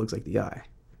deposits, it looks like the eye.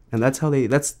 And that's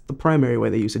the primary way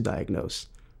they use to diagnose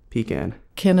PCAN.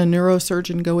 Can a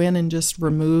neurosurgeon go in and just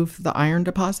remove the iron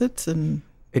deposits? And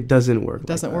It doesn't work.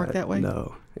 Doesn't work that way?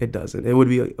 No, it doesn't. It would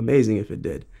be amazing if it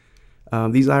did.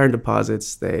 These iron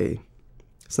deposits,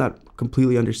 it's not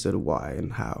completely understood why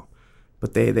and how,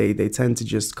 but they tend to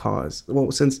just cause,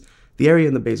 since the area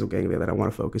in the basal ganglia that I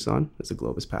want to focus on is the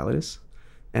globus pallidus,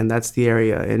 and that's the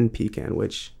area in PCAN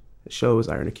which shows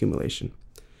iron accumulation.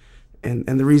 And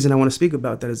the reason I want to speak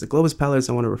about that is the globus pallidus,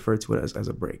 I want to refer to it as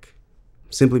a brake,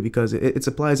 simply because it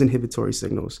supplies inhibitory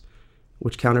signals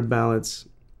which counterbalance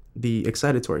the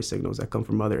excitatory signals that come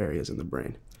from other areas in the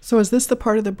brain. so is this the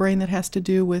part of the brain that has to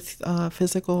do with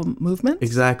physical movement?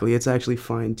 Exactly. It's actually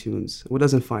fine-tunes. Well, it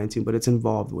doesn't fine-tune, but it's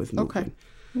involved with movement.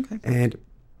 Okay. And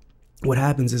what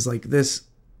happens is like this,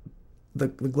 the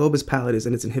globus pallidus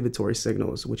and its inhibitory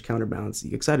signals, which counterbalance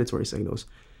the excitatory signals,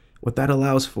 what that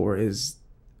allows for is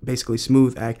basically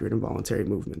smooth, accurate, involuntary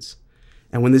movements.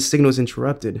 And when this signal is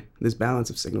interrupted, this balance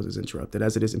of signals is interrupted,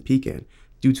 as it is in PCAN,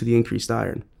 due to the increased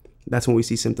iron. That's when we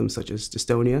see symptoms such as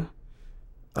dystonia,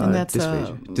 And that's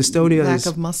dysphagia. Dystonia lack is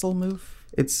of muscle move?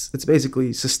 it's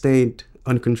basically sustained,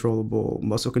 uncontrollable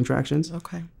muscle contractions.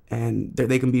 Okay. And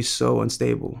they can be so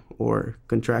unstable, or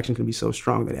contraction can be so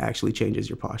strong that it actually changes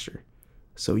your posture.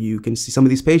 So you can see some of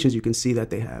these patients, you can see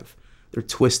that they're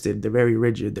twisted, they're very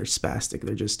rigid, they're spastic,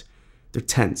 they're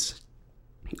tense.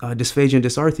 Dysphagia and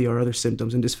dysarthria are other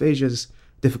symptoms, and dysphagia is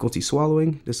difficulty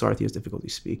swallowing, dysarthria is difficulty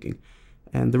speaking.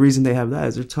 And the reason they have that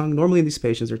is their tongue, normally in these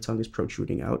patients, their tongue is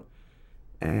protruding out.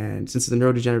 And since it's a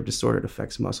neurodegenerative disorder, it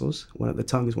affects muscles. The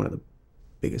tongue is one of the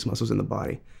biggest muscles in the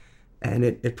body. And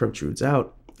it protrudes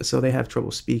out. So they have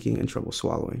trouble speaking and trouble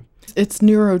swallowing. It's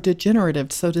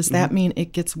neurodegenerative. So does that mean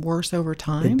it gets worse over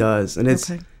time? It does. And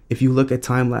if you look at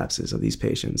time lapses of these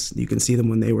patients, you can see them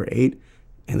when they were 8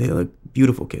 and they look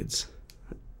beautiful kids.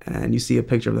 And you see a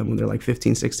picture of them when they're like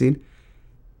 15, 16.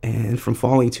 And from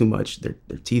falling too much, their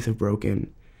teeth are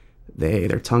broken.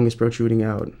 Their tongue is protruding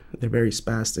out. They're very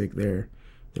spastic. They're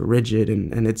rigid,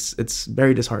 and it's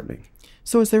very disheartening.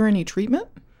 So is there any treatment?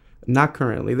 Not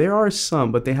currently. There are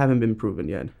some, but they haven't been proven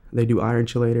yet. They do iron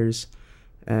chelators,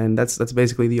 and that's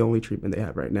basically the only treatment they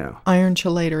have right now. Iron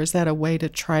chelator, is that a way to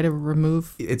try to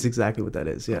remove? It's exactly what that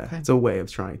is, yeah. Okay. It's a way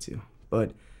of trying to.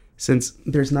 But since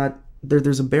there's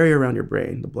a barrier around your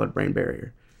brain, the blood-brain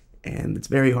barrier, and it's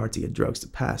very hard to get drugs to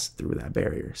pass through that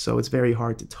barrier. So it's very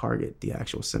hard to target the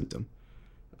actual symptom.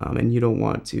 And you don't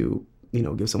want to,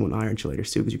 give someone iron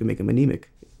chelators too, because you can make them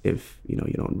anemic if, you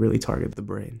don't really target the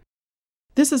brain.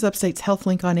 This is Upstate's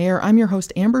HealthLink on Air. I'm your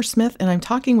host, Amber Smith, and I'm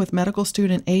talking with medical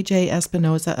student AJ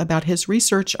Espinoza about his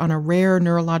research on a rare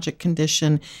neurologic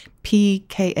condition,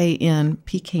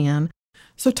 PKAN.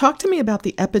 So talk to me about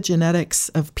the epigenetics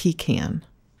of PKAN.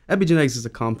 Epigenetics is a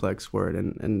complex word,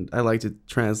 and I like to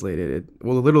translate it.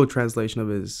 Well, the literal translation of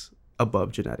it is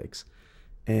above genetics.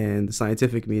 And the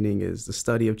scientific meaning is the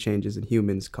study of changes in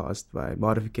humans caused by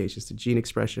modifications to gene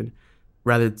expression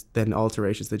rather than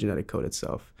alterations to the genetic code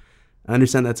itself. I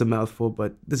understand that's a mouthful,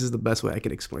 but this is the best way I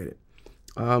can explain it.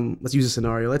 Let's use a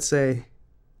scenario. Let's say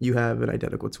you have an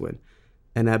identical twin,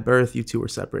 and at birth, you two were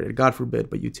separated. God forbid,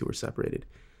 but you two were separated.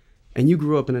 And you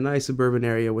grew up in a nice suburban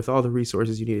area with all the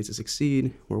resources you needed to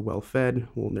succeed, were well-fed,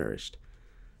 well-nourished.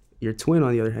 Your twin,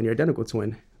 on the other hand, your identical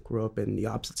twin, grew up in the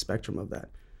opposite spectrum of that.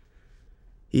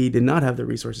 He did not have the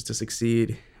resources to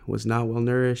succeed, was not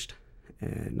well-nourished,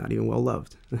 and not even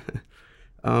well-loved.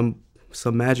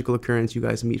 Some magical occurrence, you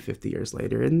guys meet 50 years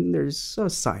later, and there's a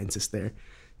scientist there,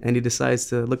 and he decides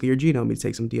to look at your genome. He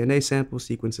takes some DNA sample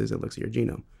sequences and looks at your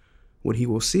genome. What he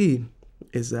will see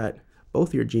is that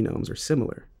both your genomes are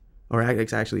similar. Or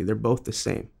actually, they're both the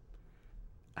same.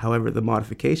 However, the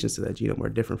modifications to that genome are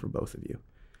different for both of you.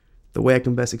 The way I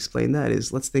can best explain that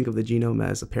is, let's think of the genome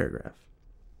as a paragraph.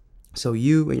 So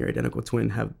you and your identical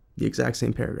twin have the exact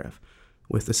same paragraph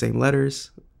with the same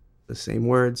letters, the same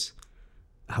words.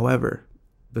 However,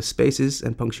 the spaces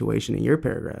and punctuation in your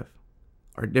paragraph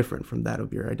are different from that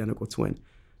of your identical twin,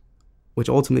 which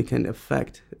ultimately can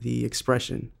affect the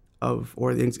expression of,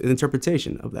 or the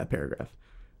interpretation of that paragraph.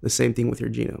 The same thing with your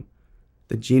genome.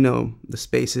 The genome, the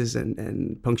spaces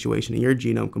and punctuation in your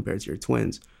genome compared to your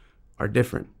twins are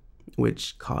different,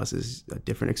 which causes a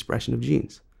different expression of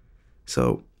genes.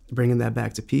 So bringing that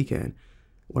back to PKAN,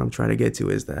 what I'm trying to get to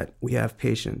is that we have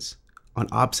patients on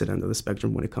opposite end of the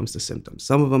spectrum when it comes to symptoms.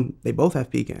 Some of them, they both have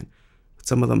PKAN, but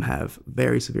some of them have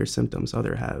very severe symptoms,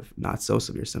 others have not so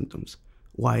severe symptoms.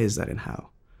 Why is that and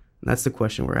how? And that's the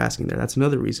question we're asking there. That's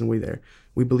another reason we're there.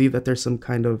 We believe that there's some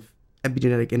kind of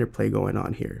epigenetic interplay going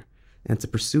on here. And to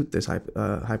pursue this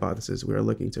hypothesis, we are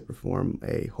looking to perform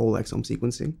a whole exome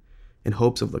sequencing in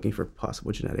hopes of looking for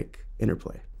possible genetic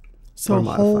interplay. So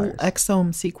whole exome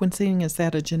sequencing, is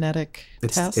that a genetic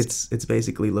test? It's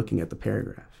basically looking at the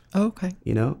paragraph. Oh, okay.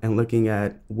 And looking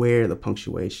at where the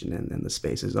punctuation and the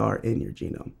spaces are in your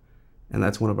genome. And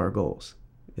that's one of our goals,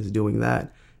 is doing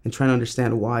that and trying to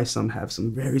understand why some have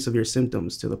some very severe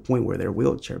symptoms to the point where they're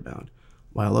wheelchair bound,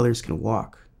 while others can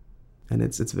walk. And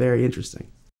it's very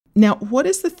interesting. Now, what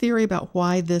is the theory about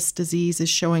why this disease is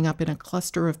showing up in a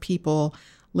cluster of people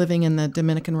living in the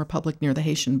Dominican Republic near the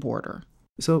Haitian border?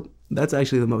 So that's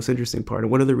actually the most interesting part,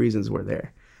 and one of the reasons we're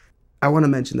there. I want to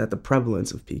mention that the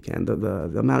prevalence of PKAN,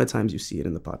 the amount of times you see it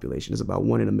in the population, is about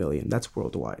 1 in a million. That's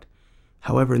worldwide.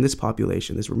 However, in this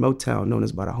population, this remote town known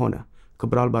as Barahona,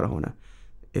 Cabral Barahona,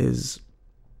 is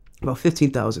about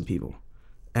 15,000 people.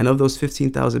 And of those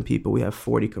 15,000 people, we have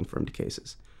 40 confirmed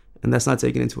cases. And that's not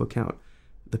taking into account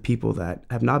the people that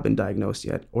have not been diagnosed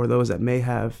yet, or those that may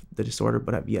have the disorder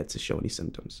but have yet to show any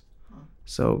symptoms.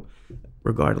 So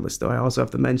regardless, though, I also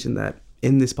have to mention that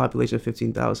in this population of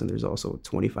 15,000, there's also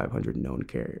 2,500 known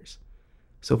carriers.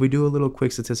 So if we do a little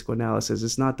quick statistical analysis,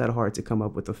 it's not that hard to come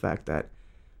up with the fact that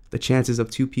the chances of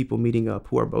 2 people meeting up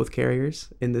who are both carriers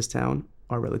in this town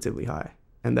are relatively high.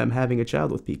 And them having a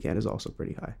child with PKAN is also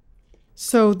pretty high.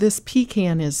 So this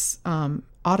PKAN is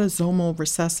autosomal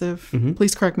recessive.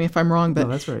 Please correct me if I'm wrong, but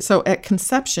No, that's right. so at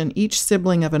conception, each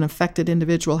sibling of an affected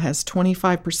individual has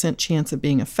 25% chance of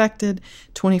being affected,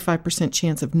 25%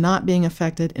 chance of not being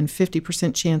affected, and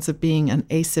 50% chance of being an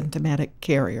asymptomatic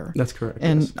carrier. That's correct.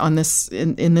 And yes. on this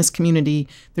in this community,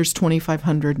 there's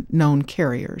 2,500 known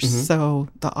carriers. So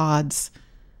the odds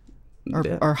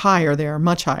are higher there,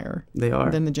 much higher They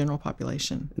are. than the general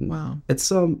population. Wow.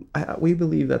 It's we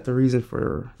believe that the reason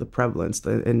for the prevalence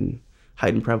and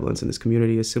heightened prevalence in this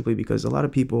community is simply because a lot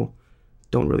of people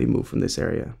don't really move from this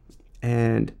area,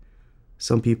 and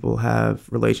some people have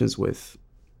relations with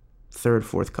third,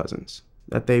 fourth cousins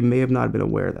that they may have not been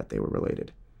aware that they were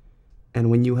related. And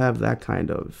when you have that kind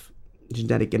of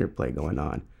genetic interplay going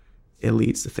on, it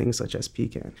leads to things such as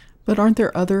PCAN. But aren't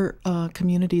there other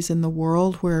communities in the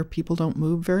world where people don't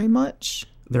move very much?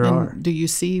 There And are. Do you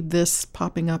see this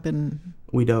popping up in?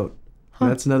 We don't.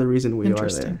 That's another reason we are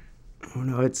Interesting. there. Oh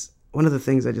no, it's one of the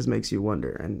things that just makes you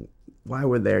wonder, and why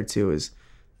we're there too is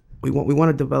we want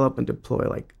to develop and deploy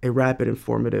like a rapid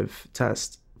informative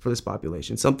test for this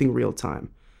population, something real time.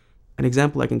 An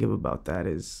example I can give about that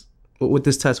is what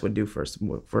this test would do first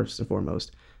and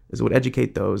foremost is it would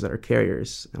educate those that are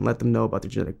carriers and let them know about their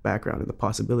genetic background and the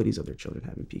possibilities of their children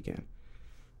having PCAN.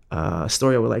 A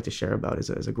story I would like to share about is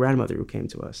a grandmother who came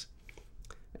to us.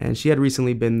 And she had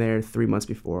recently been there 3 months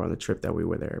before on the trip that we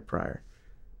were there prior.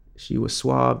 She was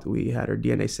swabbed, we had her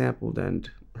DNA sampled and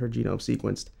her genome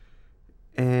sequenced,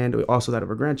 and also that of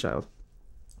her grandchild.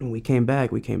 When we came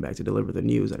back to deliver the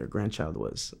news that her grandchild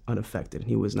was unaffected and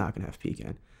he was not going to have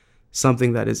PCAN.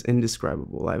 Something that is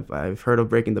indescribable. I've heard of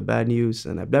breaking the bad news,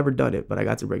 and I've never done it, but I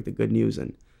got to break the good news,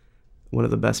 and one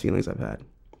of the best feelings I've had.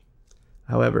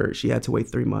 However, she had to wait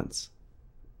 3 months,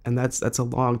 and that's a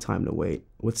long time to wait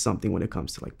with something when it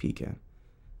comes to like PCAN.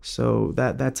 So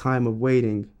that time of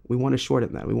waiting, we want to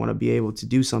shorten that. We want to be able to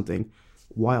do something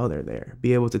while they're there,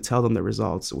 be able to tell them the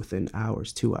results within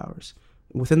hours, 2 hours,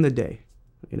 within the day,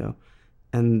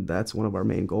 and that's one of our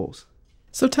main goals.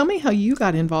 So tell me how you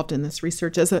got involved in this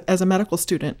research as a medical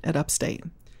student at Upstate.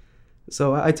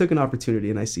 So I took an opportunity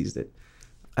and I seized it.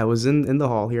 I was in the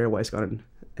hall here at Weisgarten,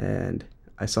 and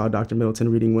I saw Dr. Middleton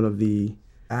reading one of the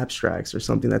abstracts or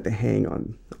something that they hang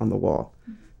on the wall.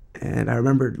 And I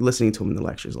remember listening to him in the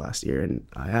lectures last year, and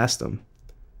I asked him,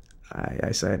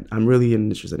 I said, I'm really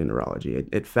interested in neurology.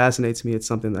 It fascinates me. It's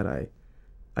something that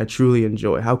I truly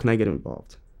enjoy. How can I get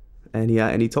involved? And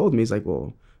he told me, he's like,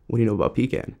 well, what do you know about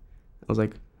PCAN? I was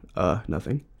like,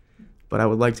 nothing. But I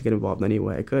would like to get involved any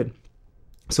way I could.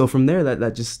 So from there,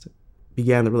 that just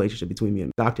began the relationship between me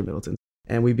and Dr. Middleton.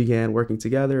 And we began working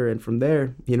together. And from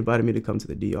there, he invited me to come to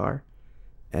the DR.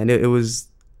 And it was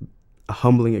a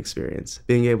humbling experience,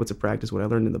 being able to practice what I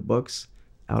learned in the books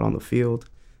out on the field,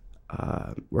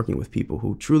 working with people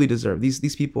who truly deserve.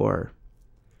 These people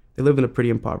they live in a pretty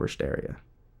impoverished area,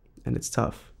 and it's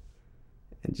tough.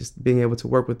 And just being able to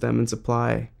work with them and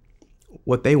supply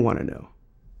what they want to know,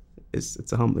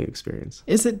 it's a humbling experience.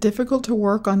 Is it difficult to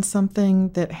work on something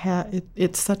that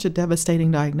it's such a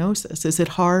devastating diagnosis? Is it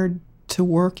hard to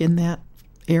work in that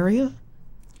area?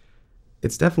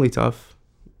 It's definitely tough.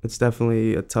 It's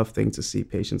definitely a tough thing to see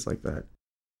patients like that.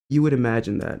 You would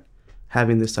imagine that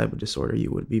having this type of disorder,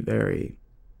 you would be very,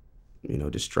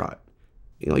 distraught.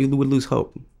 You would lose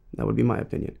hope. That would be my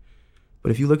opinion.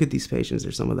 But if you look at these patients,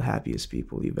 they're some of the happiest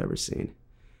people you've ever seen.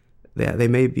 They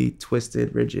may be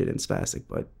twisted, rigid, and spastic,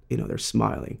 but they're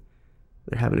smiling.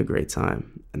 They're having a great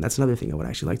time. And that's another thing I would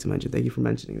actually like to mention. Thank you for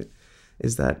mentioning it.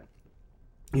 Is that,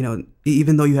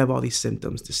 even though you have all these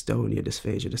symptoms, dystonia,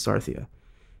 dysphagia, dysarthria,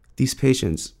 these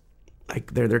patients,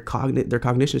 like their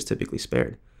cognition is typically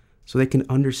spared, so they can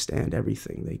understand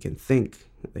everything. They can think.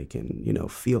 They can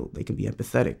feel. They can be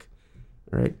empathetic,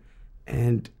 right?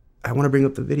 And I want to bring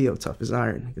up the video "Tough as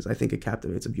Iron" because I think it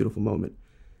captivates a beautiful moment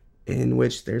in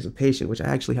which there's a patient, which I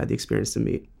actually had the experience to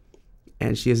meet,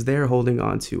 and she is there holding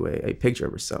on to a picture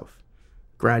of herself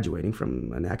graduating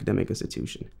from an academic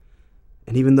institution.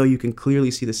 And even though you can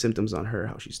clearly see the symptoms on her,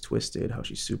 how she's twisted, how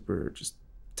she's super just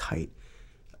tight,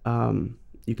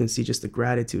 you can see just the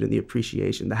gratitude and the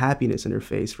appreciation, the happiness in her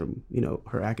face from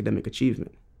her academic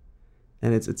achievement,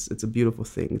 and it's a beautiful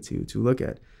thing to look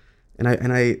at.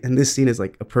 And this scene is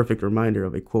like a perfect reminder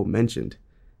of a quote mentioned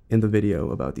in the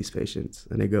video about these patients,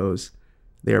 and it goes,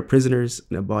 "They are prisoners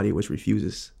in a body which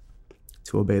refuses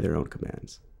to obey their own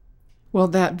commands." Well,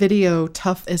 that video,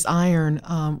 Tough as Iron,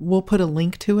 we'll put a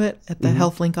link to it at the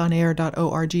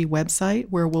healthlinkonair.org website,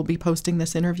 where we'll be posting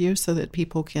this interview so that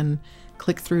people can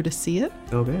click through to see it.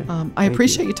 Okay. I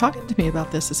appreciate you talking to me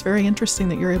about this. It's very interesting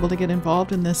that you're able to get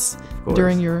involved in this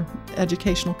during your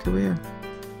educational career.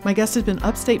 My guest has been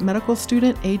Upstate medical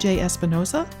student AJ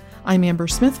Espinoza. I'm Amber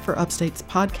Smith for Upstate's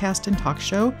podcast and talk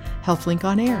show, HealthLink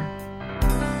on Air.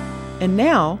 And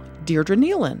now, Deirdre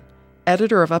Nealon,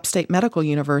 editor of Upstate Medical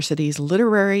University's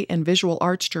literary and visual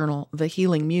arts journal, The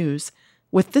Healing Muse,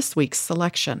 with this week's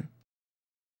selection.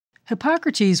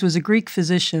 Hippocrates was a Greek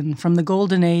physician from the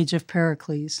golden age of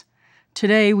Pericles.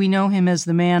 Today, we know him as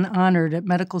the man honored at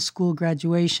medical school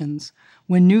graduations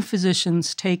when new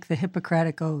physicians take the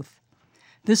Hippocratic Oath.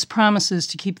 This promises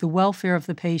to keep the welfare of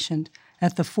the patient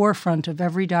at the forefront of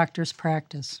every doctor's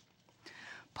practice.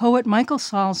 Poet Michael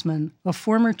Salzman, a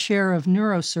former chair of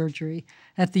neurosurgery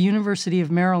at the University of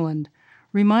Maryland,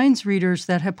 reminds readers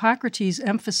that Hippocrates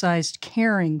emphasized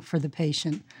caring for the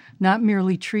patient, not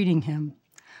merely treating him.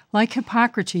 Like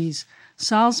Hippocrates,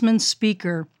 Salzman's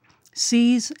speaker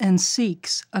sees and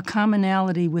seeks a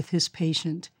commonality with his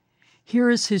patient.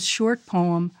 Here is his short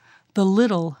poem, The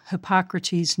Little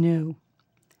Hippocrates Knew.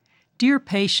 Dear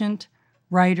patient,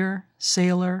 writer,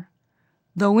 sailor,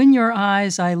 though in your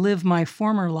eyes I live my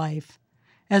former life,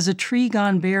 as a tree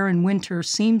gone bare in winter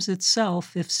seems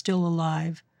itself if still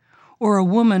alive, or a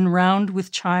woman round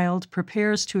with child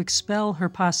prepares to expel her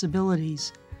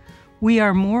possibilities, we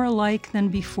are more alike than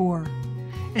before,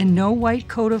 and no white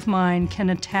coat of mine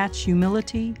can attach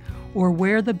humility or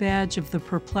wear the badge of the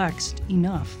perplexed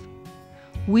enough.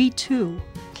 We two,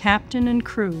 captain and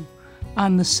crew,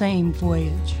 on the same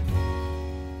voyage.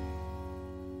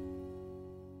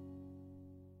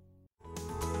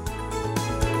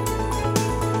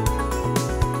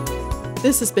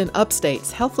 This has been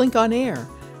Upstate's HealthLink on Air,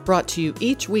 brought to you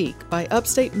each week by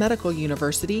Upstate Medical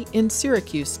University in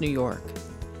Syracuse, New York.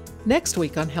 Next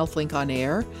week on HealthLink on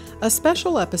Air, a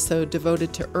special episode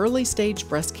devoted to early-stage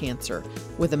breast cancer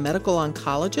with a medical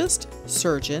oncologist,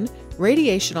 surgeon,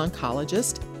 radiation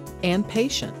oncologist, and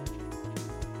patient.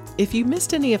 If you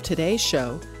missed any of today's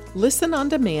show, listen on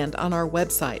demand on our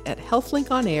website at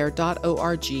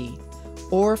healthlinkonair.org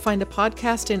or find a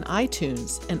podcast in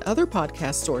iTunes and other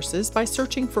podcast sources by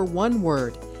searching for one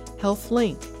word,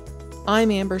 HealthLink. I'm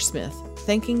Amber Smith,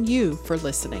 thanking you for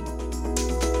listening.